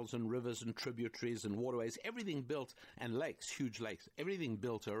canals and rivers and tributaries and waterways, everything built, and lakes, huge lakes, everything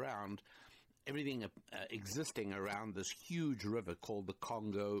built around, everything existing around this huge river called the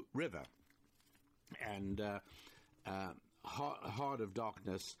Congo River. And Heart of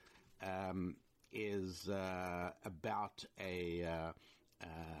Darkness is about a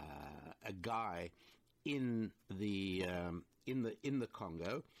guy in the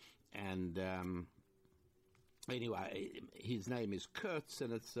Congo, and anyway, his name is Kurtz,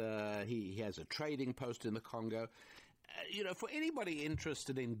 and it's he has a trading post in the Congo. For anybody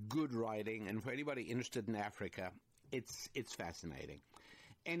interested in good writing, and for anybody interested in Africa, it's fascinating.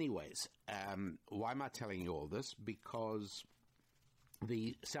 Anyways, why am I telling you all this? Because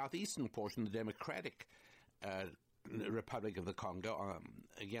the southeastern portion, the Democratic Republic of the Congo,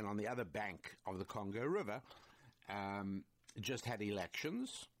 again on the other bank of the Congo River, just had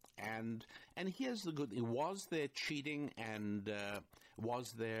elections, and here's the good thing: was there cheating and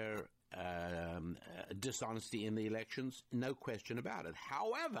was there dishonesty in the elections? No question about it.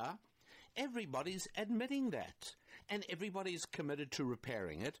 However, everybody's admitting that, and everybody's committed to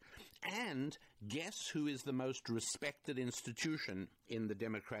repairing it. And guess who is the most respected institution in the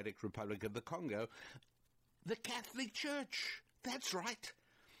Democratic Republic of the Congo? The Catholic Church. That's right.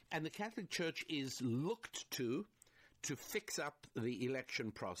 And the Catholic Church is looked to fix up the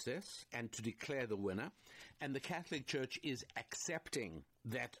election process and to declare the winner. And the Catholic Church is accepting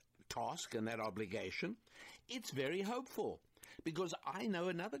that task and that obligation. It's very hopeful, because I know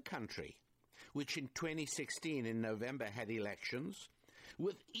another country which in 2016 in November had elections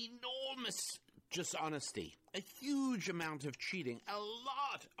with enormous dishonesty, a huge amount of cheating, a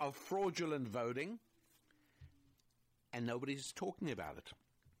lot of fraudulent voting, and nobody's talking about it.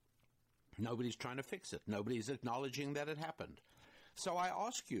 Nobody's trying to fix it. Nobody's acknowledging that it happened. So I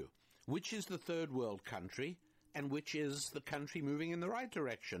ask you, which is the third world country, and which is the country moving in the right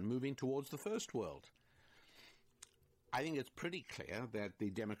direction, moving towards the first world? I think it's pretty clear that the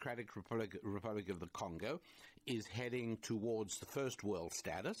Democratic Republic of the Congo is heading towards the first world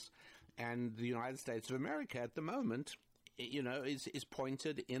status, and the United States of America at the moment, is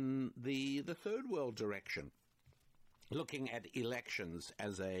pointed in the third world direction, looking at elections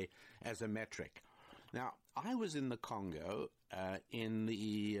as a metric. Now, I was in the Congo in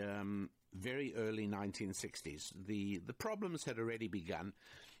the very early 1960s. The problems had already begun,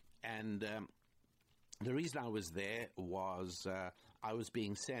 and the reason I was there was I was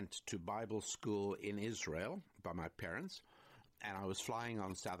being sent to Bible school in Israel by my parents, and I was flying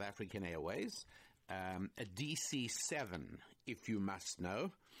on South African Airways, a DC-7, if you must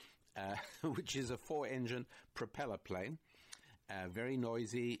know, which is a 4-engine propeller plane, very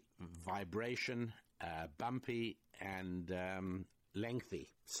noisy, vibration, bumpy, and lengthy,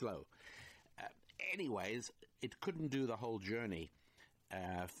 slow. Anyways, it couldn't do the whole journey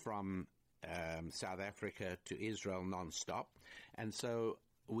from South Africa to Israel non-stop, and so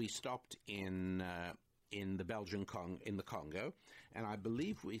we stopped in the Congo, and I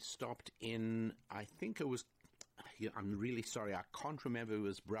believe we stopped in, I think it was I'm really sorry, I can't remember. It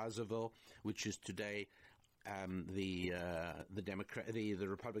was Brazzaville, which is today the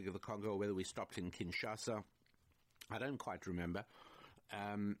Republic of the Congo, or whether we stopped in Kinshasa. I don't quite remember,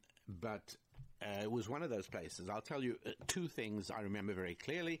 but it was one of those places. I'll tell you two things I remember very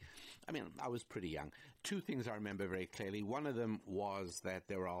clearly. I mean, I was pretty young. Two things I remember very clearly. One of them was that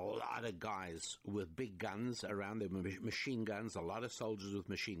there were a lot of guys with big guns around them, machine guns, a lot of soldiers with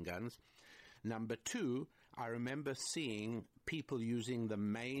machine guns. Number two, I remember seeing people using the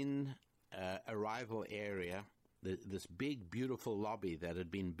main arrival area, this big, beautiful lobby that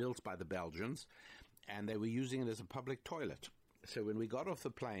had been built by the Belgians, and they were using it as a public toilet. So when we got off the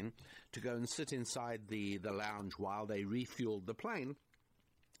plane to go and sit inside the lounge while they refueled the plane,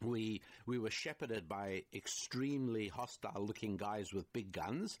 we were shepherded by extremely hostile-looking guys with big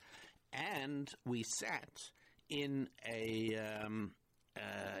guns, and we sat in a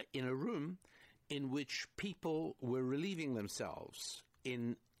room in which people were relieving themselves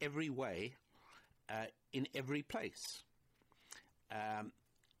in every way, in every place.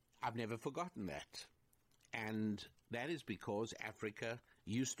 I've never forgotten that. And that is because Africa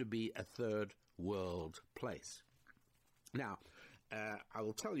used to be a third world place. Now, I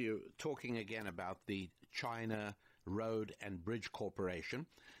will tell you, talking again about the China Road and Bridge Corporation,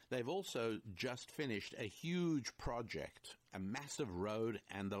 they've also just finished a huge project, a massive road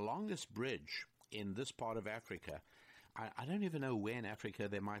and the longest bridge in this part of Africa. I don't even know where in Africa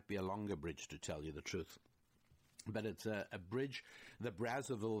there might be a longer bridge, to tell you the truth. But it's a bridge, the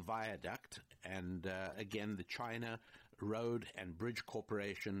Brazzaville Viaduct, and again, the China Road and Bridge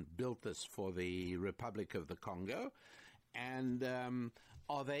Corporation built this for the Republic of the Congo. And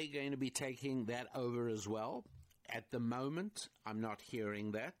are they going to be taking that over as well? At the moment, I'm not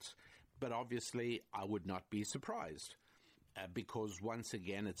hearing that, but obviously I would not be surprised. Because once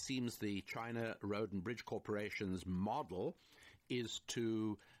again, it seems the China Road and Bridge Corporation's model is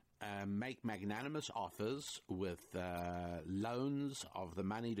to make magnanimous offers with loans of the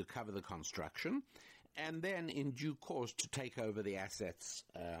money to cover the construction, and then in due course to take over the assets,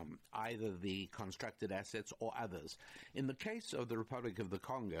 either the constructed assets or others. In the case of the Republic of the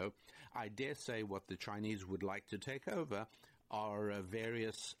Congo, I dare say what the Chinese would like to take over are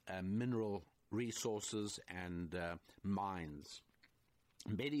various mineral resources and mines.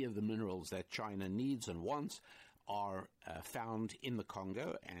 Many of the minerals that China needs and wants are found in the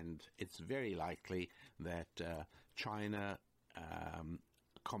Congo, and it's very likely that China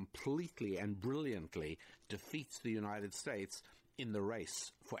completely and brilliantly defeats the United States in the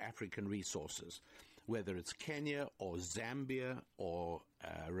race for African resources. Whether it's Kenya or Zambia or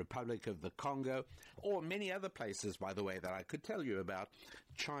Republic of the Congo or many other places, by the way, that I could tell you about,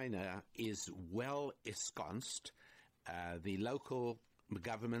 China is well ensconced. The local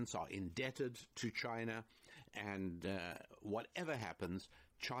governments are indebted to China, and whatever happens,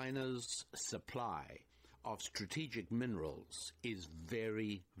 China's supply of strategic minerals is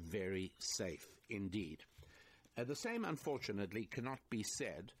very, very safe indeed. The same, unfortunately, cannot be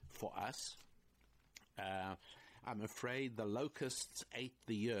said for us. I'm afraid the locusts ate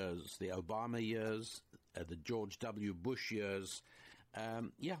the years, the Obama years, the George W. Bush years.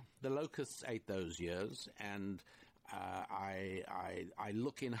 The locusts ate those years, and I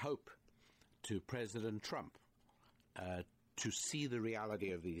look in hope to President Trump to see the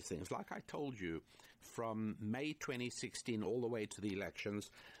reality of these things. Like I told you, from May 2016 all the way to the elections,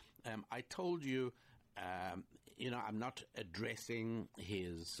 I told you, I'm not addressing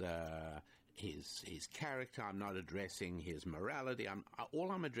his character. I'm not addressing his morality.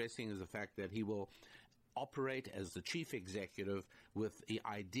 All I'm addressing is the fact that he will operate as the chief executive with the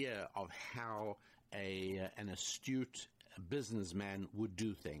idea of how an astute businessman would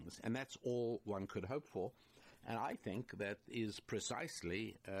do things. And that's all one could hope for. And I think that is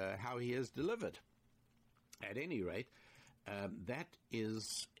precisely how he has delivered. At any rate, that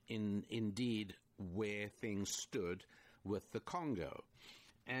is indeed where things stood with the Congo.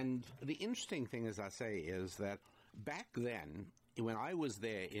 And the interesting thing, as I say, is that back then, when I was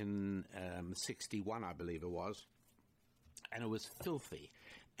there in 61, I believe it was, and it was filthy,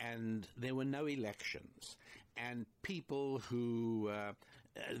 and there were no elections, and people who,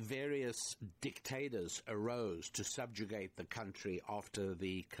 various dictators arose to subjugate the country after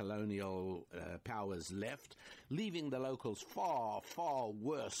the colonial powers left, leaving the locals far, far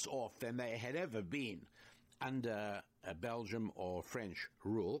worse off than they had ever been under Belgium or French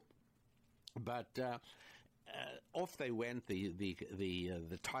rule. But off they went.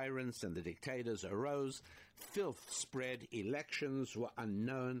 The tyrants and the dictators arose. Filth spread. Elections were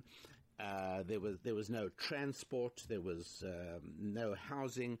unknown. There was no transport. There was no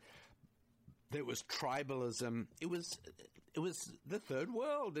housing. There was tribalism. It was the third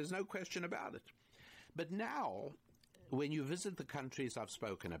world. There's no question about it. But now, when you visit the countries I've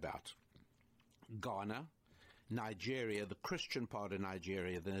spoken about, Ghana, Nigeria, the Christian part of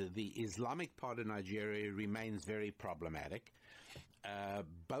Nigeria, the Islamic part of Nigeria remains very problematic.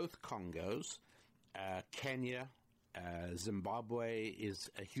 Both Congos, Kenya, Zimbabwe is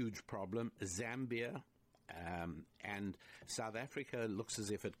a huge problem. Zambia and South Africa looks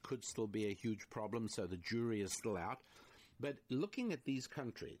as if it could still be a huge problem, so the jury is still out. But looking at these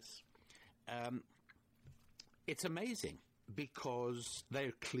countries, it's amazing because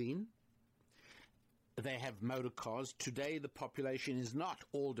they're clean. They have motor cars. Today, the population is not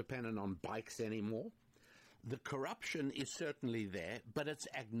all dependent on bikes anymore. The corruption is certainly there, but it's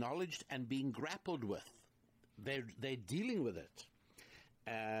acknowledged and being grappled with. They're dealing with it.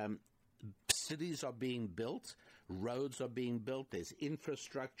 Cities are being built. Roads are being built. There's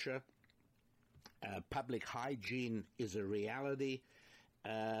infrastructure. Public hygiene is a reality.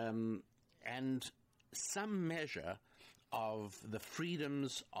 And some measure of the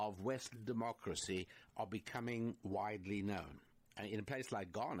freedoms of Western democracy are becoming widely known. In a place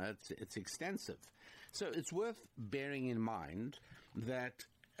like Ghana, it's extensive. So it's worth bearing in mind that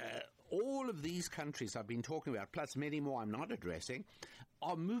all of these countries I've been talking about, plus many more I'm not addressing,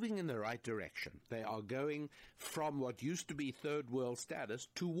 are moving in the right direction. They are going from what used to be third world status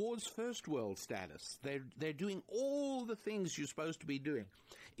towards first world status. They're doing all the things you're supposed to be doing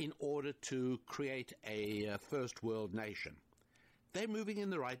in order to create a first world nation. They're moving in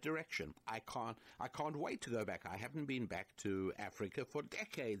the right direction. I can't wait to go back. I haven't been back to Africa for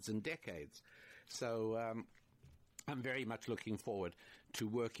decades and decades. So I'm very much looking forward to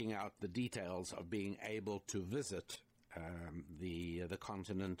working out the details of being able to visit the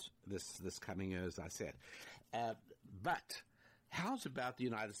continent this coming year, as I said. But how's about the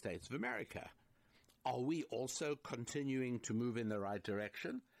United States of America? Are we also continuing to move in the right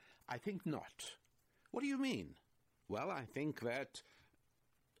direction? I think not. What do you mean? Well, I think that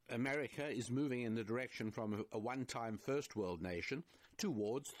America is moving in the direction from a one-time first world nation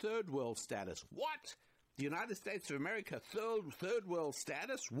towards third world status. What? The United States of America, third world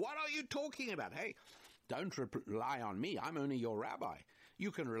status? What are you talking about? Hey, don't rely on me. I'm only your rabbi.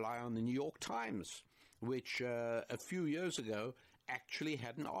 You can rely on the New York Times, which a few years ago actually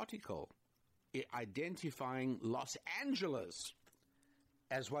had an article identifying Los Angeles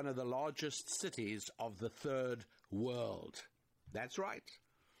as one of the largest cities of the third world. That's right.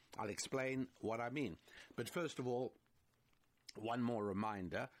 I'll explain what I mean. But first of all, one more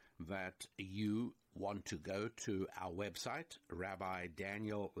reminder that you want to go to our website,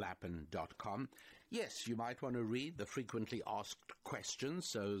 RabbiDanielLapin.com. Yes, you might want to read the frequently asked questions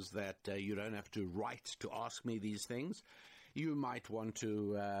so that you don't have to write to ask me these things. You might want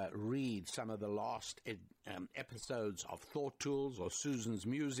to read some of the last episodes of Thought Tools or Susan's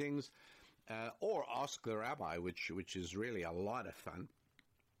Musings, or Ask the Rabbi, which is really a lot of fun.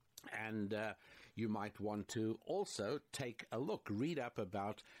 And you might want to also take a look, read up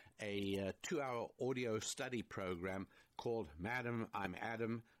about a 2-hour audio study program called Madam, I'm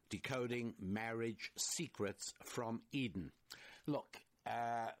Adam, Decoding Marriage Secrets from Eden. Look,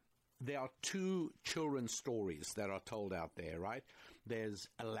 there are two children's stories that are told out there, right? There's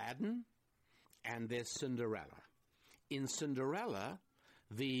Aladdin and there's Cinderella. In Cinderella,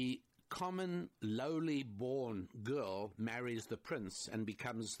 the common, lowly born girl marries the prince and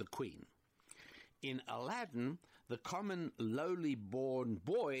becomes the queen. In Aladdin, the common, lowly born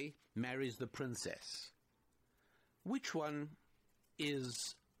boy marries the princess. Which one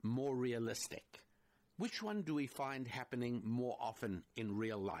is more realistic? Which one do we find happening more often in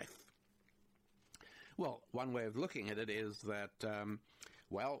real life? Well, one way of looking at it is that,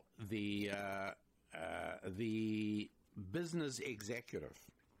 the business executive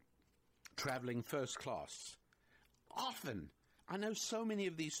traveling first class, often, I know so many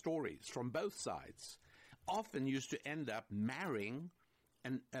of these stories from both sides, often used to end up marrying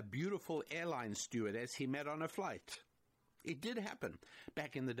a beautiful airline stewardess he met on a flight. It did happen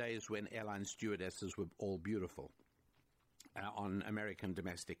back in the days when airline stewardesses were all beautiful on American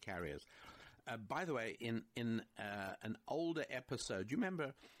domestic carriers. By the way, in an older episode, you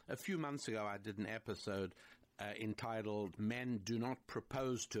remember a few months ago I did an episode entitled Men Do Not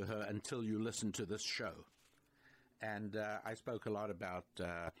Propose to Her Until You Listen to This Show. And I spoke a lot about,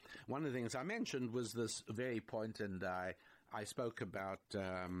 one of the things I mentioned was this very point, and I spoke about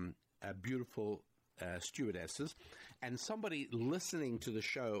beautiful stewardesses, and somebody listening to the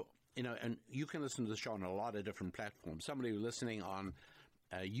show, and you can listen to the show on a lot of different platforms. Somebody listening on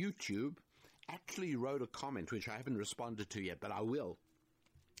YouTube actually wrote a comment, which I haven't responded to yet, but I will,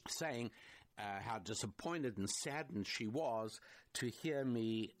 saying how disappointed and saddened she was to hear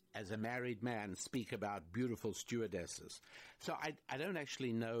me, as a married man, speak about beautiful stewardesses. So I don't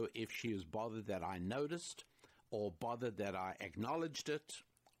actually know if she was bothered that I noticed, or bothered that I acknowledged it,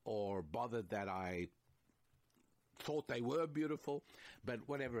 or bothered that I thought they were beautiful, but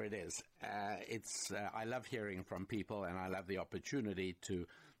whatever it is, I love hearing from people, and I love the opportunity to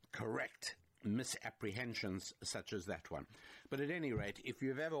correct misapprehensions such as that one. But at any rate, if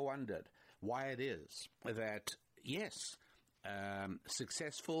you've ever wondered why it is that, yes,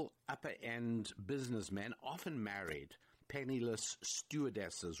 successful upper-end businessmen often married penniless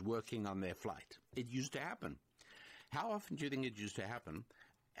stewardesses working on their flight, it used to happen. How often do you think it used to happen?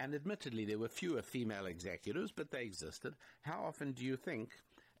 And admittedly, there were fewer female executives, but they existed. How often do you think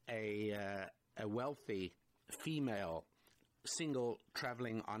a wealthy female single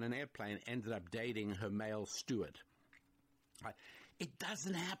traveling on an airplane ended up dating her male steward? It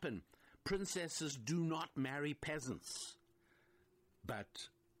doesn't happen. Princesses do not marry peasants. But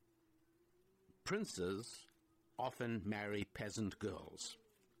princes often marry peasant girls.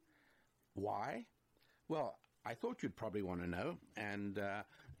 Why? Well, I thought you'd probably want to know, and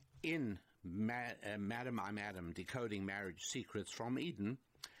in Madam, I'm Adam, Decoding Marriage Secrets from Eden,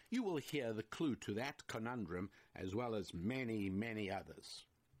 you will hear the clue to that conundrum, as well as many, many others.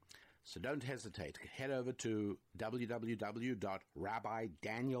 So don't hesitate. Head over to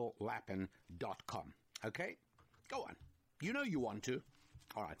www.rabbidaniellapin.com. Okay? Go on. You know you want to.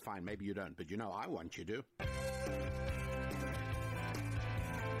 All right, fine, maybe you don't, but you know I want you to.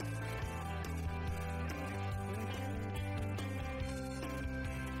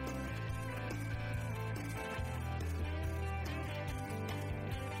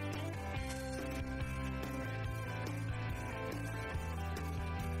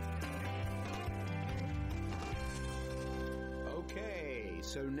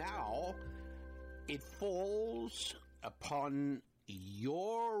 So now it falls upon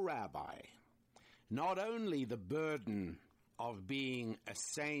your rabbi not only the burden of being a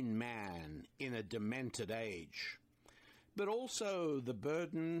sane man in a demented age, but also the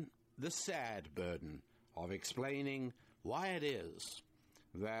burden, the sad burden, of explaining why it is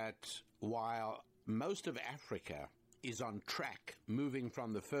that while most of Africa is on track moving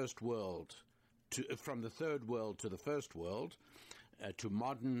from the third world to the first world, to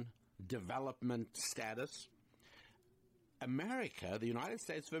modern development status, America, the United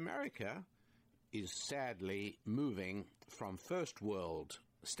States of America, is sadly moving from first world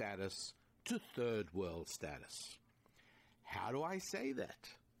status to third world status. How do I say that?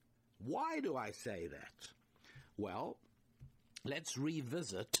 Why do I say that? Well, let's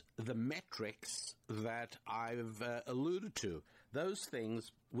revisit the metrics that I've alluded to, those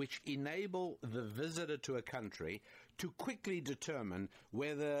things which enable the visitor to a country to quickly determine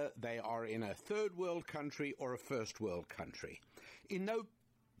whether they are in a third world country or a first world country. In no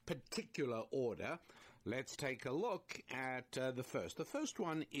particular order, let's take a look at the first. The first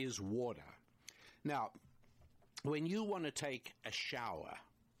one is water. Now, when you want to take a shower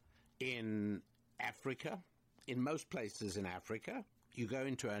in Africa, in most places in Africa, you go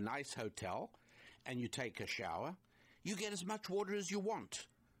into a nice hotel and you take a shower, you get as much water as you want.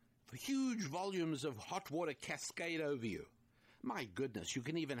 Huge volumes of hot water cascade over you. My goodness, you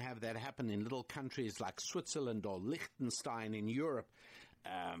can even have that happen in little countries like Switzerland or Liechtenstein in Europe.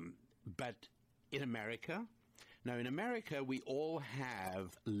 But in America? No, in America, we all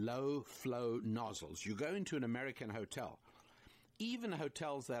have low-flow nozzles. You go into an American hotel. Even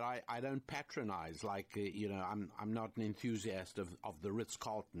hotels that I don't patronize, like, I'm not an enthusiast of the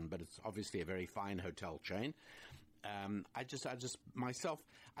Ritz-Carlton, but it's obviously a very fine hotel chain. I just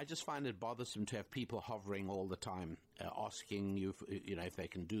find it bothersome to have people hovering all the time, asking you, if they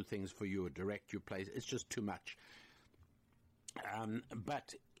can do things for you or direct your place. It's just too much.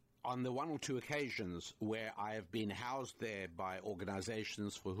 But on the one or two occasions where I have been housed there by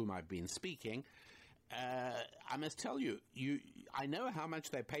organizations for whom I've been speaking, I must tell you, I know how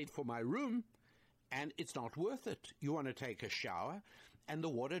much they paid for my room, and it's not worth it. You want to take a shower, and the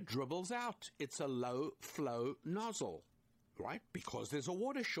water dribbles out. It's a low-flow nozzle, right? Because there's a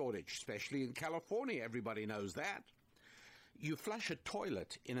water shortage, especially in California. Everybody knows that. You flush a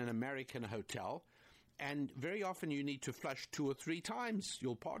toilet in an American hotel, and very often you need to flush 2 or 3 times.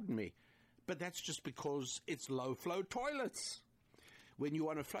 You'll pardon me. But that's just because it's low-flow toilets. When you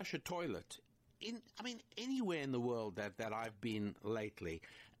want to flush a toilet, anywhere in the world that I've been lately,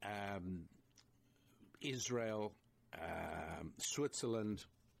 Israel, Switzerland,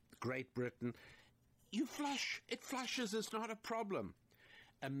 Great Britain, you flush. It flushes. It's not a problem.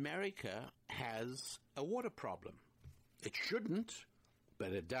 America has a water problem. It shouldn't,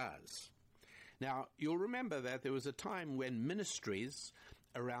 but it does. Now, you'll remember that there was a time when ministries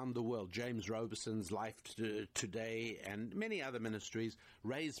around the world, James Robeson's Life Today and many other ministries,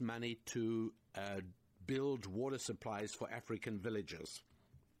 raised money to build water supplies for African villages.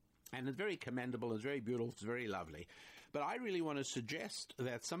 And it's very commendable, it's very beautiful, it's very lovely. But I really want to suggest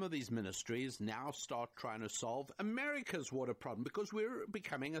that some of these ministries now start trying to solve America's water problem, because we're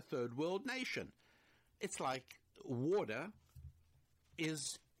becoming a third world nation. It's like water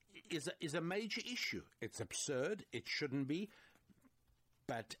is a major issue. It's absurd, it shouldn't be,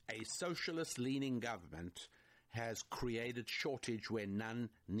 but a socialist-leaning government has created shortage where none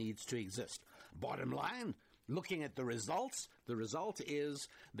needs to exist. Bottom line, looking at the result is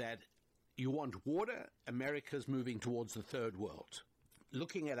that you want water, America's moving towards the third world.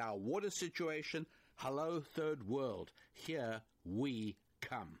 Looking at our water situation, hello, third world, here we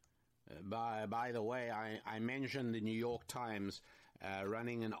come. By the way, I mentioned the New York Times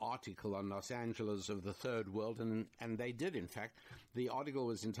running an article on Los Angeles of the third world, and they did, in fact. The article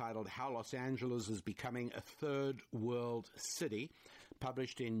was entitled How Los Angeles is Becoming a Third World City,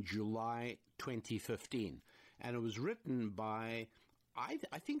 published in July 2015. And it was written by, I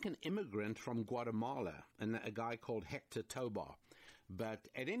think, an immigrant from Guatemala, and a guy called Hector Tobar. But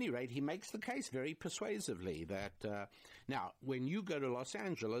at any rate, he makes the case very persuasively that, now, when you go to Los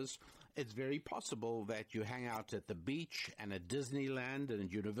Angeles, it's very possible that you hang out at the beach and at Disneyland and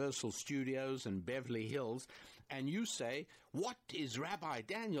at Universal Studios and Beverly Hills, and you say, what is Rabbi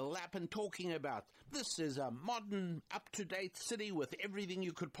Daniel Lapin talking about? This is a modern, up-to-date city with everything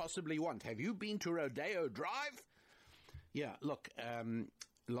you could possibly want. Have you been to Rodeo Drive? Yeah, look,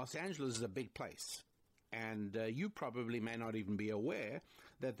 Los Angeles is a big place. And you probably may not even be aware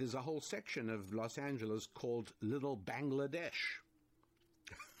that there's a whole section of Los Angeles called Little Bangladesh.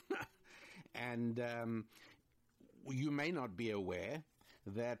 And you may not be aware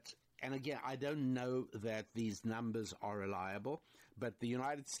that, and again, I don't know that these numbers are reliable, but the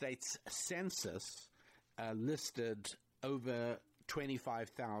United States Census listed over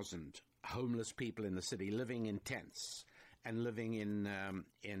 25,000 homeless people in the city living in tents and living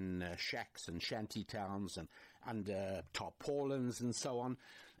in shacks and shanty towns and under tarpaulins and so on.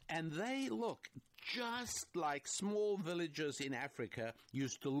 And they look just like small villages in Africa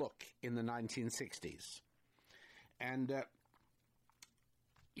used to look in the 1960s. And,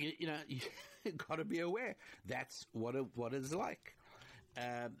 you know, you've got to be aware that's what it's like.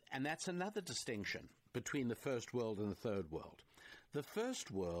 And that's another distinction between the first world and the third world. The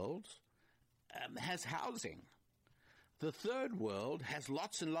first world has housing. The third world has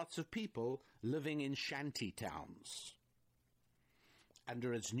lots and lots of people living in shanty towns.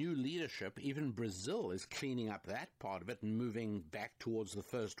 Under its new leadership, even Brazil is cleaning up that part of it and moving back towards the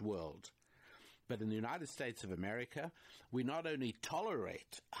first world. But in the United States of America, we not only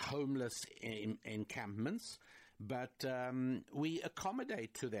tolerate homeless encampments, but we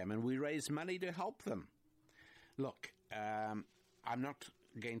accommodate to them and we raise money to help them. Look, I'm not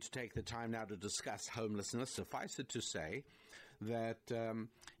going to take the time now to discuss homelessness. Suffice it to say that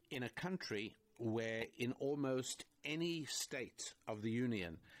in a country where in almost any state of the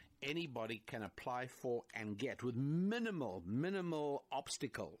union, anybody can apply for and get with minimal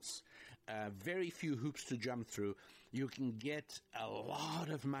obstacles, very few hoops to jump through, you can get a lot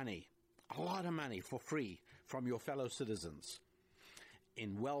of money for free from your fellow citizens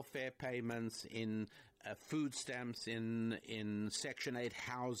in welfare payments, in food stamps, in Section 8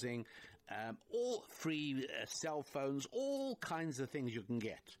 housing, all free cell phones, all kinds of things you can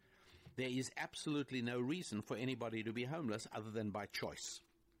get. There is absolutely no reason for anybody to be homeless other than by choice.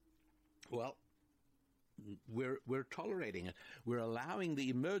 Well, we're tolerating it. We're allowing the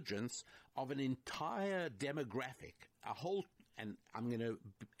emergence of an entire demographic, and I'm going to,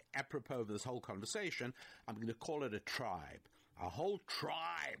 apropos of this whole conversation, I'm going to call it a tribe, a whole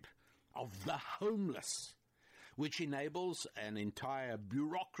tribe of the homeless, which enables an entire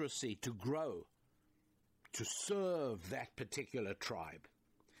bureaucracy to grow, to serve that particular tribe.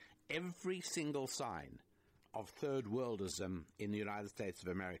 Every single sign of third worldism in the United States of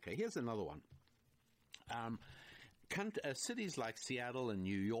America. Here's another one. Cities like Seattle and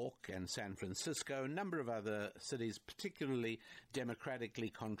New York and San Francisco, a number of other cities, particularly democratically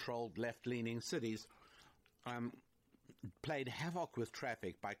controlled left-leaning cities, played havoc with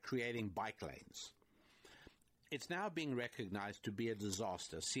traffic by creating bike lanes. It's now being recognized to be a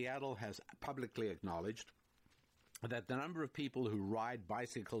disaster. Seattle has publicly acknowledged that the number of people who ride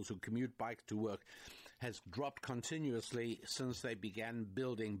bicycles, who commute bikes to work, has dropped continuously since they began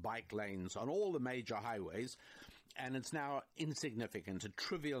building bike lanes on all the major highways, and it's now insignificant. A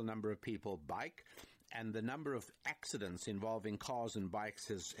trivial number of people bike, and the number of accidents involving cars and bikes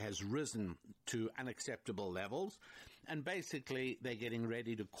has risen to unacceptable levels, and basically they're getting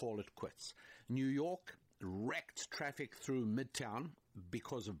ready to call it quits. New York wrecked traffic through Midtown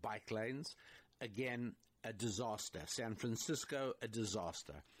because of bike lanes. Again, a disaster. San Francisco, a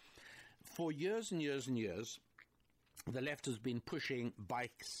disaster. For years and years and years, the left has been pushing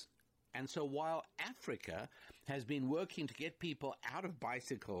bikes. And so while Africa has been working to get people out of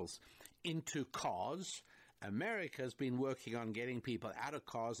bicycles into cars, America has been working on getting people out of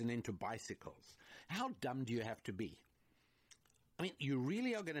cars and into bicycles. How dumb do you have to be? I mean, you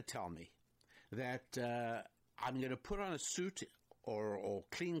really are going to tell me that I'm going to put on a suit or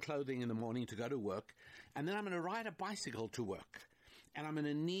clean clothing in the morning to go to work, and then I'm going to ride a bicycle to work. And I'm going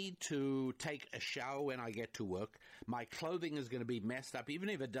to need to take a shower when I get to work. My clothing is going to be messed up. Even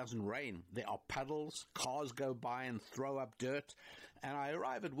if it doesn't rain, there are puddles. Cars go by and throw up dirt. And I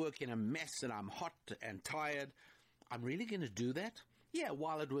arrive at work in a mess, and I'm hot and tired. I'm really going to do that? Yeah,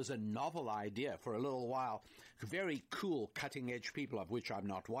 while it was a novel idea for a little while, very cool, cutting-edge people, of which I'm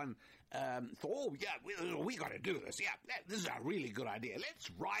not one, thought, oh, yeah, we got to do this. Yeah, this is a really good idea. Let's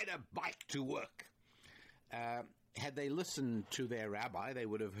ride a bike to work. Had they listened to their rabbi, they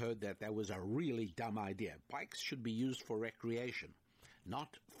would have heard that that was a really dumb idea. Bikes should be used for recreation,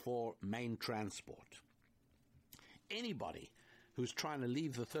 not for main transport. Anybody who's trying to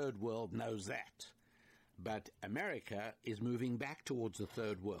leave the third world knows that. But America is moving back towards the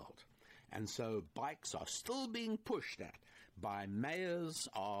third world. And so bikes are still being pushed at by mayors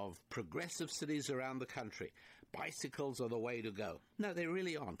of progressive cities around the country. Bicycles are the way to go. No, they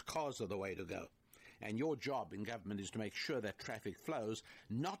really aren't. Cars are the way to go. And your job in government is to make sure that traffic flows,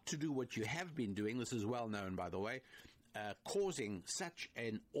 not to do what you have been doing, this is well known, by the way, causing such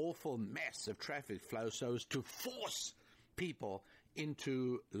an awful mess of traffic flow so as to force people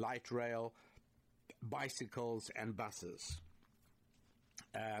into light rail, bicycles, and buses.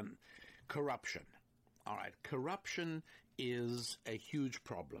 Corruption. All right, corruption is a huge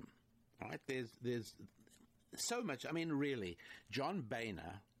problem. All right, there's so much. I mean, really, John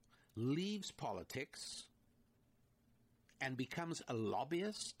Boehner leaves politics and becomes a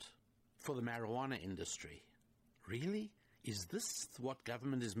lobbyist for the marijuana industry. Really? Is this what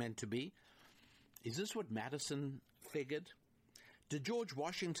government is meant to be? Is this what Madison figured? Did George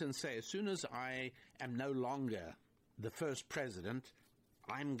Washington say, as soon as I am no longer the first president,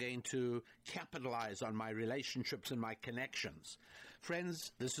 I'm going to capitalize on my relationships and my connections?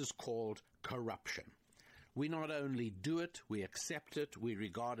 Friends, this is called corruption. We not only do it, we accept it, we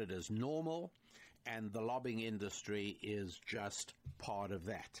regard it as normal, and the lobbying industry is just part of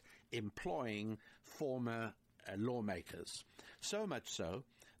that, employing former lawmakers. So much so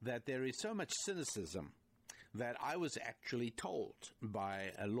that there is so much cynicism that I was actually told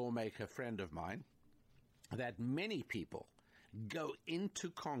by a lawmaker friend of mine that many people go into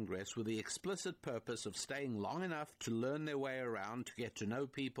Congress with the explicit purpose of staying long enough to learn their way around, to get to know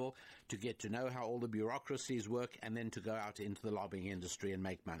people, to get to know how all the bureaucracies work, and then to go out into the lobbying industry and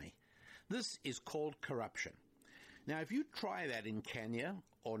make money. This is called corruption. Now, if you try that in Kenya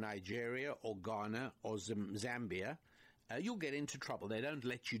or Nigeria or Ghana or Zambia, you'll get into trouble. They don't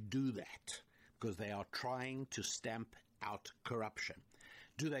let you do that because they are trying to stamp out corruption.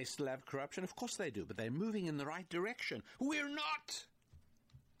 Do they still have corruption? Of course they do, but they're moving in the right direction. We're not!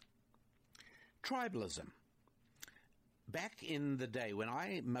 Tribalism. Back in the day when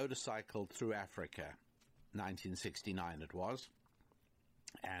I motorcycled through Africa, 1969 it was,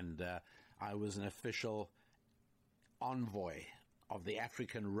 and I was an official envoy of the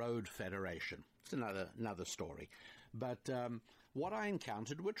African Road Federation. It's another story. But what I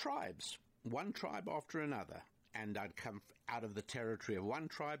encountered were tribes, one tribe after another. And I'd come out of the territory of one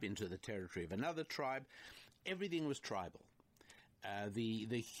tribe into the territory of another tribe. Everything was tribal.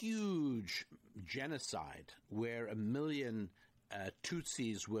 The huge genocide where 1 million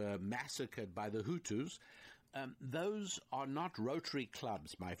Tutsis were massacred by the Hutus, those are not Rotary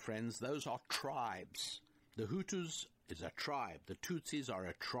clubs, my friends. Those are tribes. The Hutus is a tribe. The Tutsis are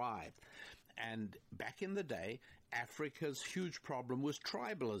a tribe. And back in the day, Africa's huge problem was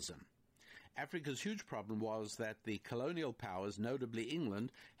tribalism. Africa's huge problem was that the colonial powers, notably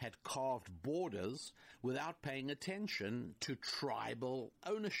England, had carved borders without paying attention to tribal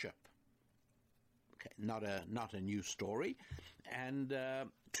ownership. Okay, not a new story. And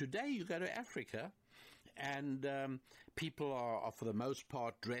today you go to Africa and people are, for the most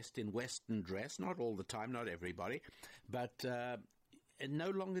part, dressed in Western dress. Not all the time, not everybody. But no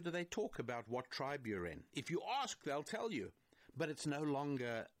longer do they talk about what tribe you're in. If you ask, they'll tell you. But it's no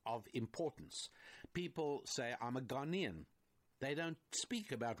longer of importance. People say, I'm a Ghanaian. They don't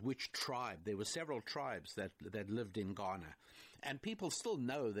speak about which tribe. There were several tribes that lived in Ghana. And people still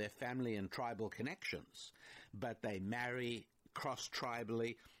know their family and tribal connections, but they marry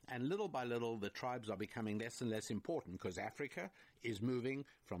cross-tribally, and little by little the tribes are becoming less and less important because Africa is moving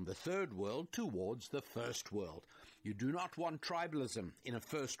from the third world towards the first world. You do not want tribalism in a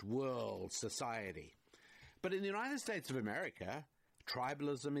first world society. But in the United States of America,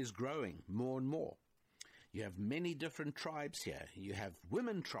 tribalism is growing more and more. You have many different tribes here. You have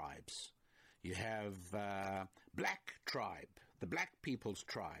women tribes. You have black tribe, the black people's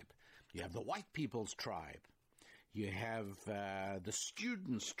tribe. You have the white people's tribe. You have the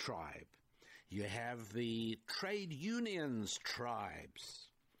students' tribe. You have the trade unions' tribes.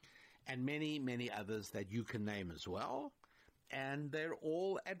 And many, many others that you can name as well. And they're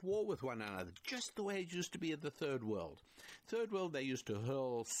all at war with one another, just the way it used to be in the Third World. Third World, they used to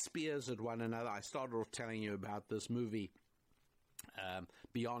hurl spears at one another. I started off telling you about this movie,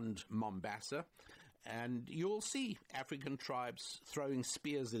 Beyond Mombasa, and you'll see African tribes throwing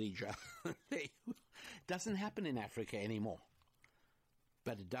spears at each other. It doesn't happen in Africa anymore,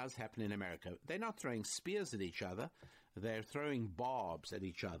 but it does happen in America. They're not throwing spears at each other. They're throwing barbs at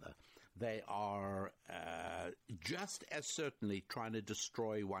each other. They are just as certainly trying to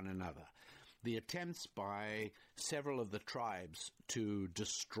destroy one another. The attempts by several of the tribes to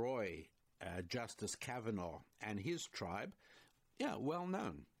destroy Justice Kavanaugh and his tribe, well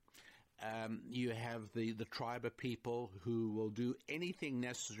known. You have the tribe of people who will do anything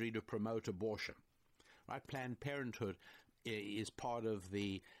necessary to promote abortion. Right? Planned Parenthood is part of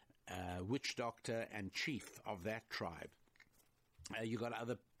the witch doctor and chief of that tribe. You got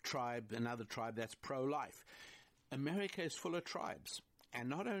another tribe that's pro-life. America is full of tribes, and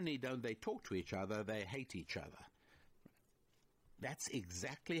not only don't they talk to each other, they hate each other. That's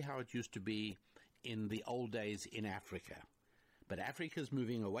exactly how it used to be in the old days in Africa. But Africa's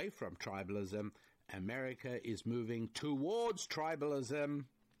moving away from tribalism. America is moving towards tribalism.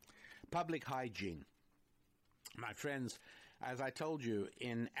 Public hygiene. My friends, as I told you,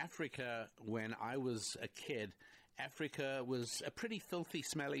 in Africa, when I was a kid, Africa was a pretty filthy,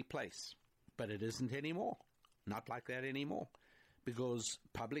 smelly place. But it isn't anymore. Not like that anymore. Because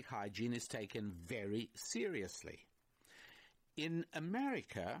public hygiene is taken very seriously. In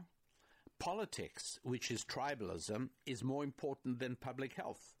America, politics, which is tribalism, is more important than public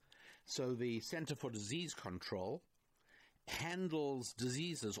health. So the Center for Disease Control handles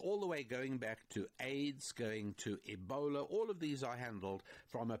diseases all the way going back to AIDS, going to Ebola. All of these are handled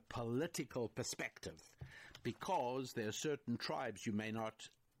from a political perspective because there are certain tribes you may not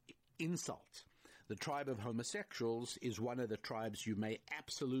insult. The tribe of homosexuals is one of the tribes you may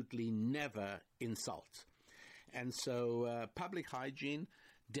absolutely never insult. And so public hygiene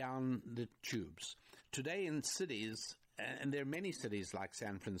down the tubes. Today in cities, and there are many cities like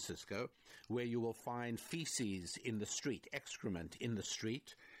San Francisco, where you will find feces in the street, excrement in the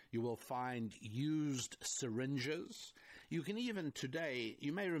street. You will find used syringes. You can even today,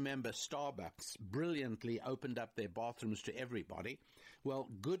 you may remember Starbucks brilliantly opened up their bathrooms to everybody. Well,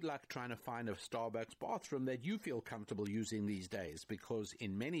 good luck trying to find a Starbucks bathroom that you feel comfortable using these days, because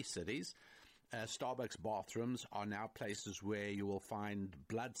in many cities, Starbucks bathrooms are now places where you will find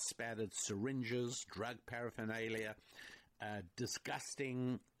blood-spattered syringes, drug paraphernalia,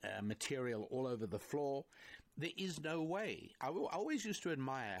 disgusting material all over the floor. There is no way. I always used to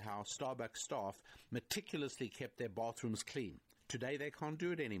admire how Starbucks staff meticulously kept their bathrooms clean. Today they can't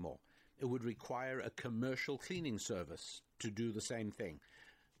do it anymore. It would require a commercial cleaning service to do the same thing.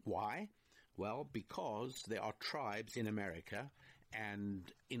 Why? Well, because there are tribes in America, and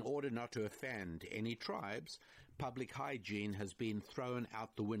in order not to offend any tribes, public hygiene has been thrown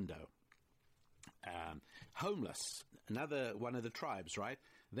out the window. Homeless, another one of the tribes, right?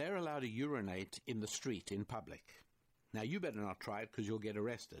 They're allowed to urinate in the street in public. Now, you better not try it because you'll get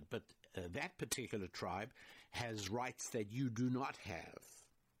arrested. But that particular tribe has rights that you do not have.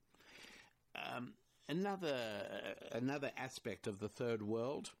 Another aspect of the third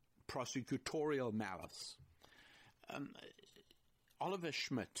world, prosecutorial malice. Oliver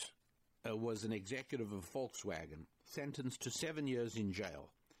Schmidt was an executive of Volkswagen, sentenced to 7 years in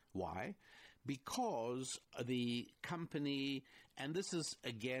jail. Why? Because the company, and this is,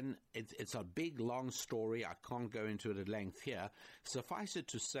 again, it's a big, long story. I can't go into it at length here. Suffice it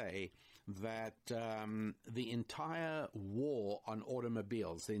to say that the entire war on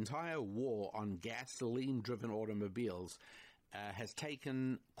automobiles, the entire war on gasoline-driven automobiles has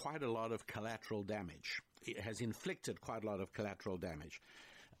taken quite a lot of collateral damage. It has inflicted quite a lot of collateral damage.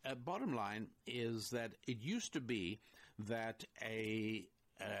 Bottom line is that it used to be that a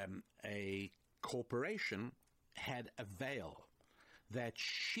corporation had a veil. that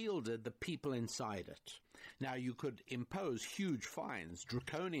shielded the people inside it. Now, you could impose huge fines,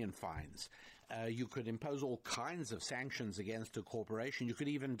 draconian fines. You could impose all kinds of sanctions against a corporation. You could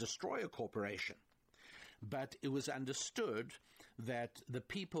even destroy a corporation. But it was understood that the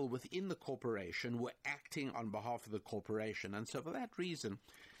people within the corporation were acting on behalf of the corporation. And so for that reason,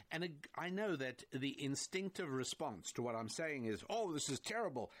 and I know that the instinctive response to what I'm saying is, oh, this is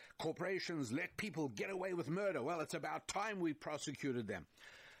terrible. Corporations let people get away with murder. Well, it's about time we prosecuted them.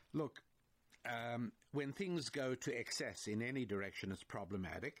 Look, when things go to excess in any direction, it's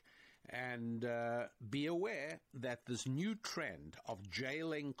problematic. And be aware that this new trend of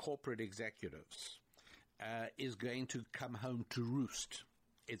jailing corporate executives is going to come home to roost.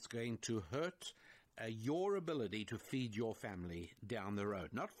 It's going to hurt your ability to feed your family down the road,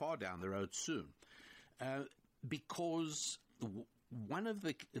 not far down the road, soon. Because one of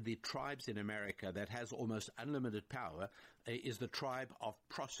the tribes in America that has almost unlimited power is the tribe of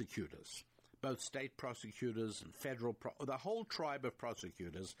prosecutors. Both state prosecutors and federal, the whole tribe of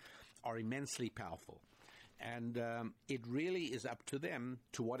prosecutors are immensely powerful. And it really is up to them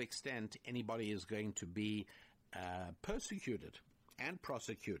to what extent anybody is going to be persecuted and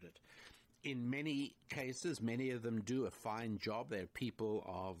prosecuted. In many cases, many of them do a fine job. They're people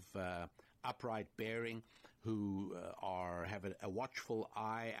of upright bearing who have a watchful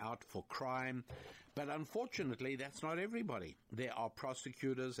eye out for crime. But unfortunately, that's not everybody. There are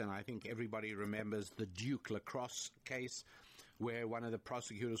prosecutors, and I think everybody remembers the Duke Lacrosse case, where one of the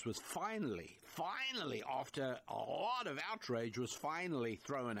prosecutors was finally, after a lot of outrage, was finally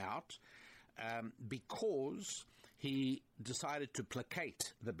thrown out because he decided to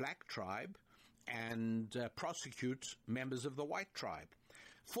placate the black tribe and prosecute members of the white tribe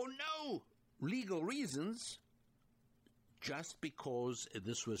for no legal reasons, just because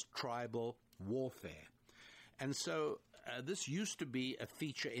this was tribal warfare. And so this used to be a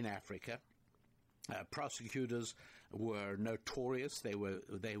feature in Africa. Prosecutors were notorious. They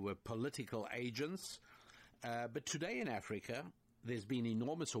were political agents. But today in Africa, there's been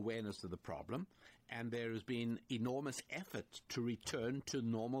enormous awareness of the problem, and there has been enormous effort to return to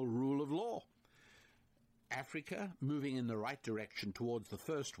normal rule of law. Africa moving in the right direction towards the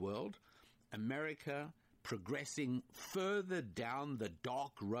first world, America progressing further down the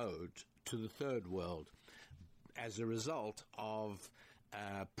dark road to the third world as a result of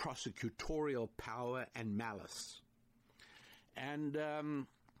prosecutorial power and malice. And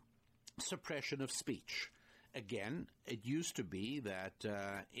suppression of speech. Again, it used to be that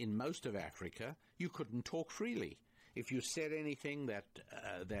in most of Africa, you couldn't talk freely. If you said anything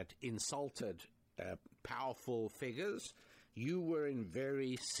that insulted powerful figures, you were in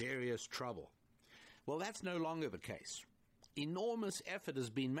very serious trouble. Well, that's no longer the case. Enormous effort has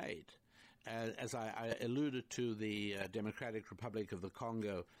been made. As I alluded to, the Democratic Republic of the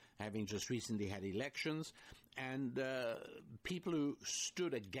Congo having just recently had elections, and people who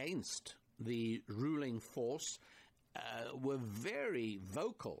stood against the ruling force were very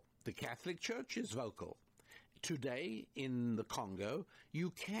vocal. The Catholic Church is vocal. Today in the Congo,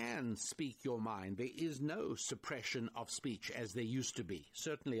 you can speak your mind. There is no suppression of speech as there used to be,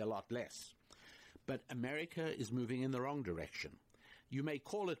 certainly a lot less. But America is moving in the wrong direction. You may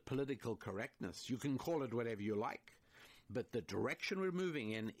call it political correctness. You can call it whatever you like. But the direction we're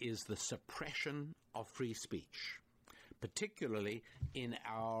moving in is the suppression of free speech, particularly in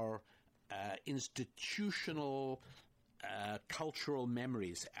our institutional cultural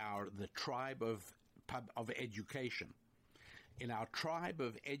memories, the tribe of education. In our tribe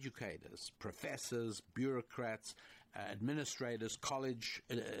of educators, professors, bureaucrats, administrators, college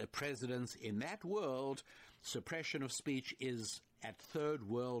presidents, in that world, suppression of speech is at third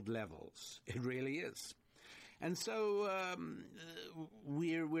world levels. It really is. And so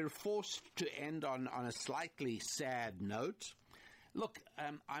we're forced to end on a slightly sad note. Look,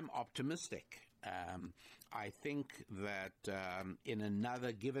 I'm optimistic. I think that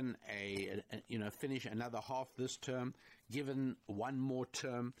finish another half this term, given one more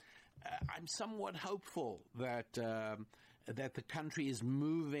term, I'm somewhat hopeful that the country is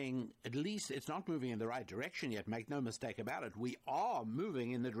moving. At least it's not moving in the right direction yet. Make no mistake about it. We are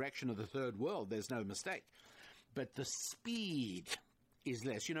moving in the direction of the third world. There's no mistake. But the speed is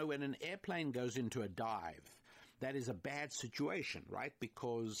less. You know, when an airplane goes into a dive, that is a bad situation, right?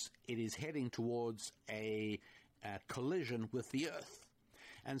 Because it is heading towards a collision with the Earth.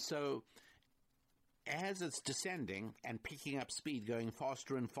 And so as it's descending and picking up speed, going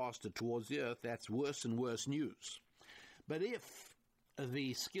faster and faster towards the Earth, that's worse and worse news. But if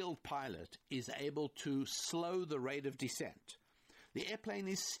the skilled pilot is able to slow the rate of descent, the airplane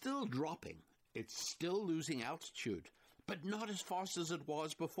is still dropping. It's still losing altitude, but not as fast as it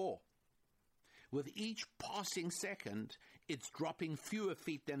was before. With each passing second, it's dropping fewer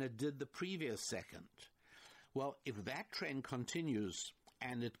feet than it did the previous second. Well, if that trend continues,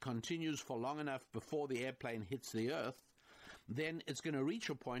 and it continues for long enough before the airplane hits the earth, then it's going to reach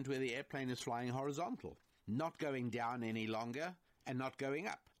a point where the airplane is flying horizontal, not going down any longer and not going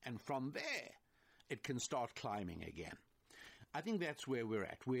up. And from there, it can start climbing again. I think that's where we're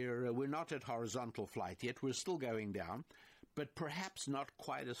at. We're not at horizontal flight yet. We're still going down, but perhaps not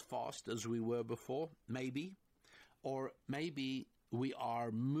quite as fast as we were before, maybe. Or maybe we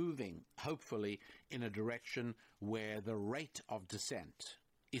are moving, hopefully, in a direction where the rate of descent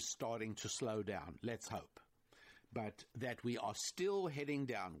is starting to slow down. Let's hope. But that we are still heading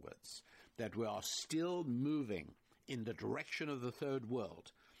downwards, that we are still moving in the direction of the third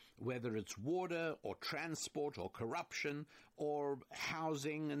world, whether it's water or transport or corruption or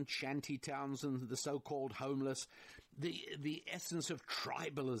housing and shanty towns and the so-called homeless, the essence of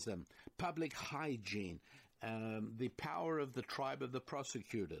tribalism, public hygiene, the power of the tribe of the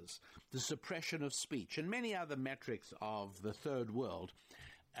prosecutors, the suppression of speech, and many other metrics of the third world.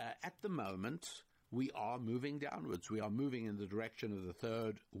 At the moment, we are moving downwards. We are moving in the direction of the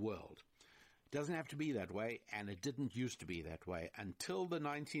third world. It doesn't have to be that way, and it didn't used to be that way. Until the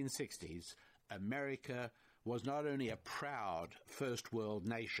 1960s, America was not only a proud first world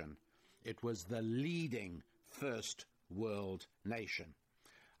nation, it was the leading first world nation.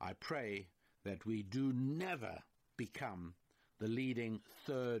 I pray that we do never become the leading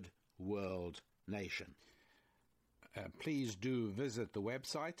third world nation. Please do visit the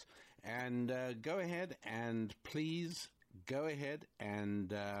website and go ahead and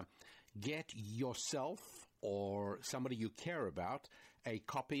get yourself or somebody you care about a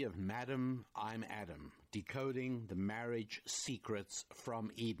copy of Madam, I'm Adam, Decoding the Marriage Secrets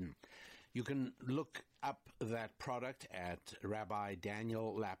from Eden. You can look up that product at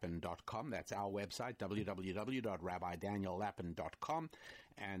RabbiDanielLapin.com. That's our website, www.RabbiDanielLapin.com,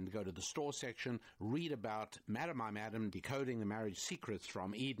 and go to the store section, read about Madam, I'm Adam, Decoding the Marriage Secrets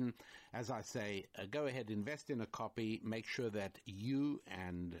from Eden. As I say, go ahead, invest in a copy, make sure that you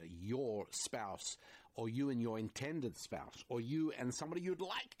and your spouse, or you and your intended spouse, or you and somebody you'd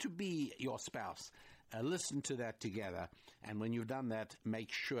like to be your spouse, listen to that together, and when you've done that,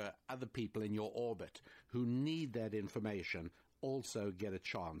 make sure other people in your orbit who need that information also get a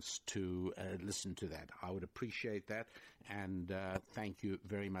chance to listen to that. I would appreciate that, and thank you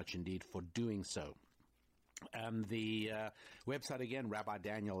very much indeed for doing so. The website again,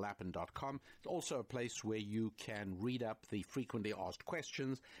 RabbiDanielLapin.com. It's also a place where you can read up the frequently asked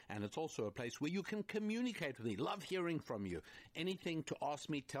questions, and it's also a place where you can communicate with me. Love hearing from you. Anything to ask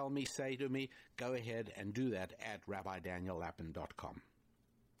me, tell me, say to me, go ahead and do that at RabbiDanielLapin.com.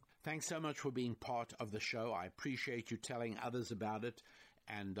 Thanks so much for being part of the show. I appreciate you telling others about it,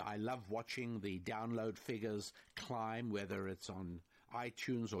 and I love watching the download figures climb, whether it's on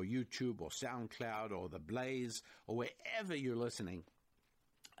iTunes or YouTube or SoundCloud or the Blaze or wherever you're listening.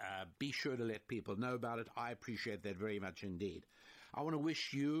 Be sure to let people know about it. I appreciate that very much indeed. I want to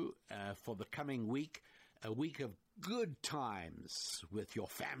wish you for the coming week, a week of good times with your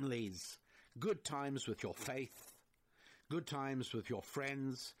families, good times with your faith, good times with your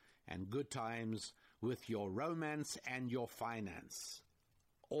friends, and good times with your romance and your finance.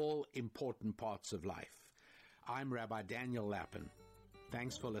 All important parts of life. I'm Rabbi Daniel Lapin.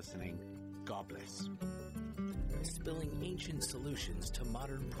 Thanks for listening. God bless. Spilling ancient solutions to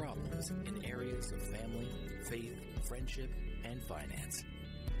modern problems in areas of family, faith, friendship, and finance.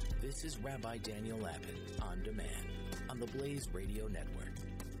 This is Rabbi Daniel Lapin on demand on the Blaze Radio Network.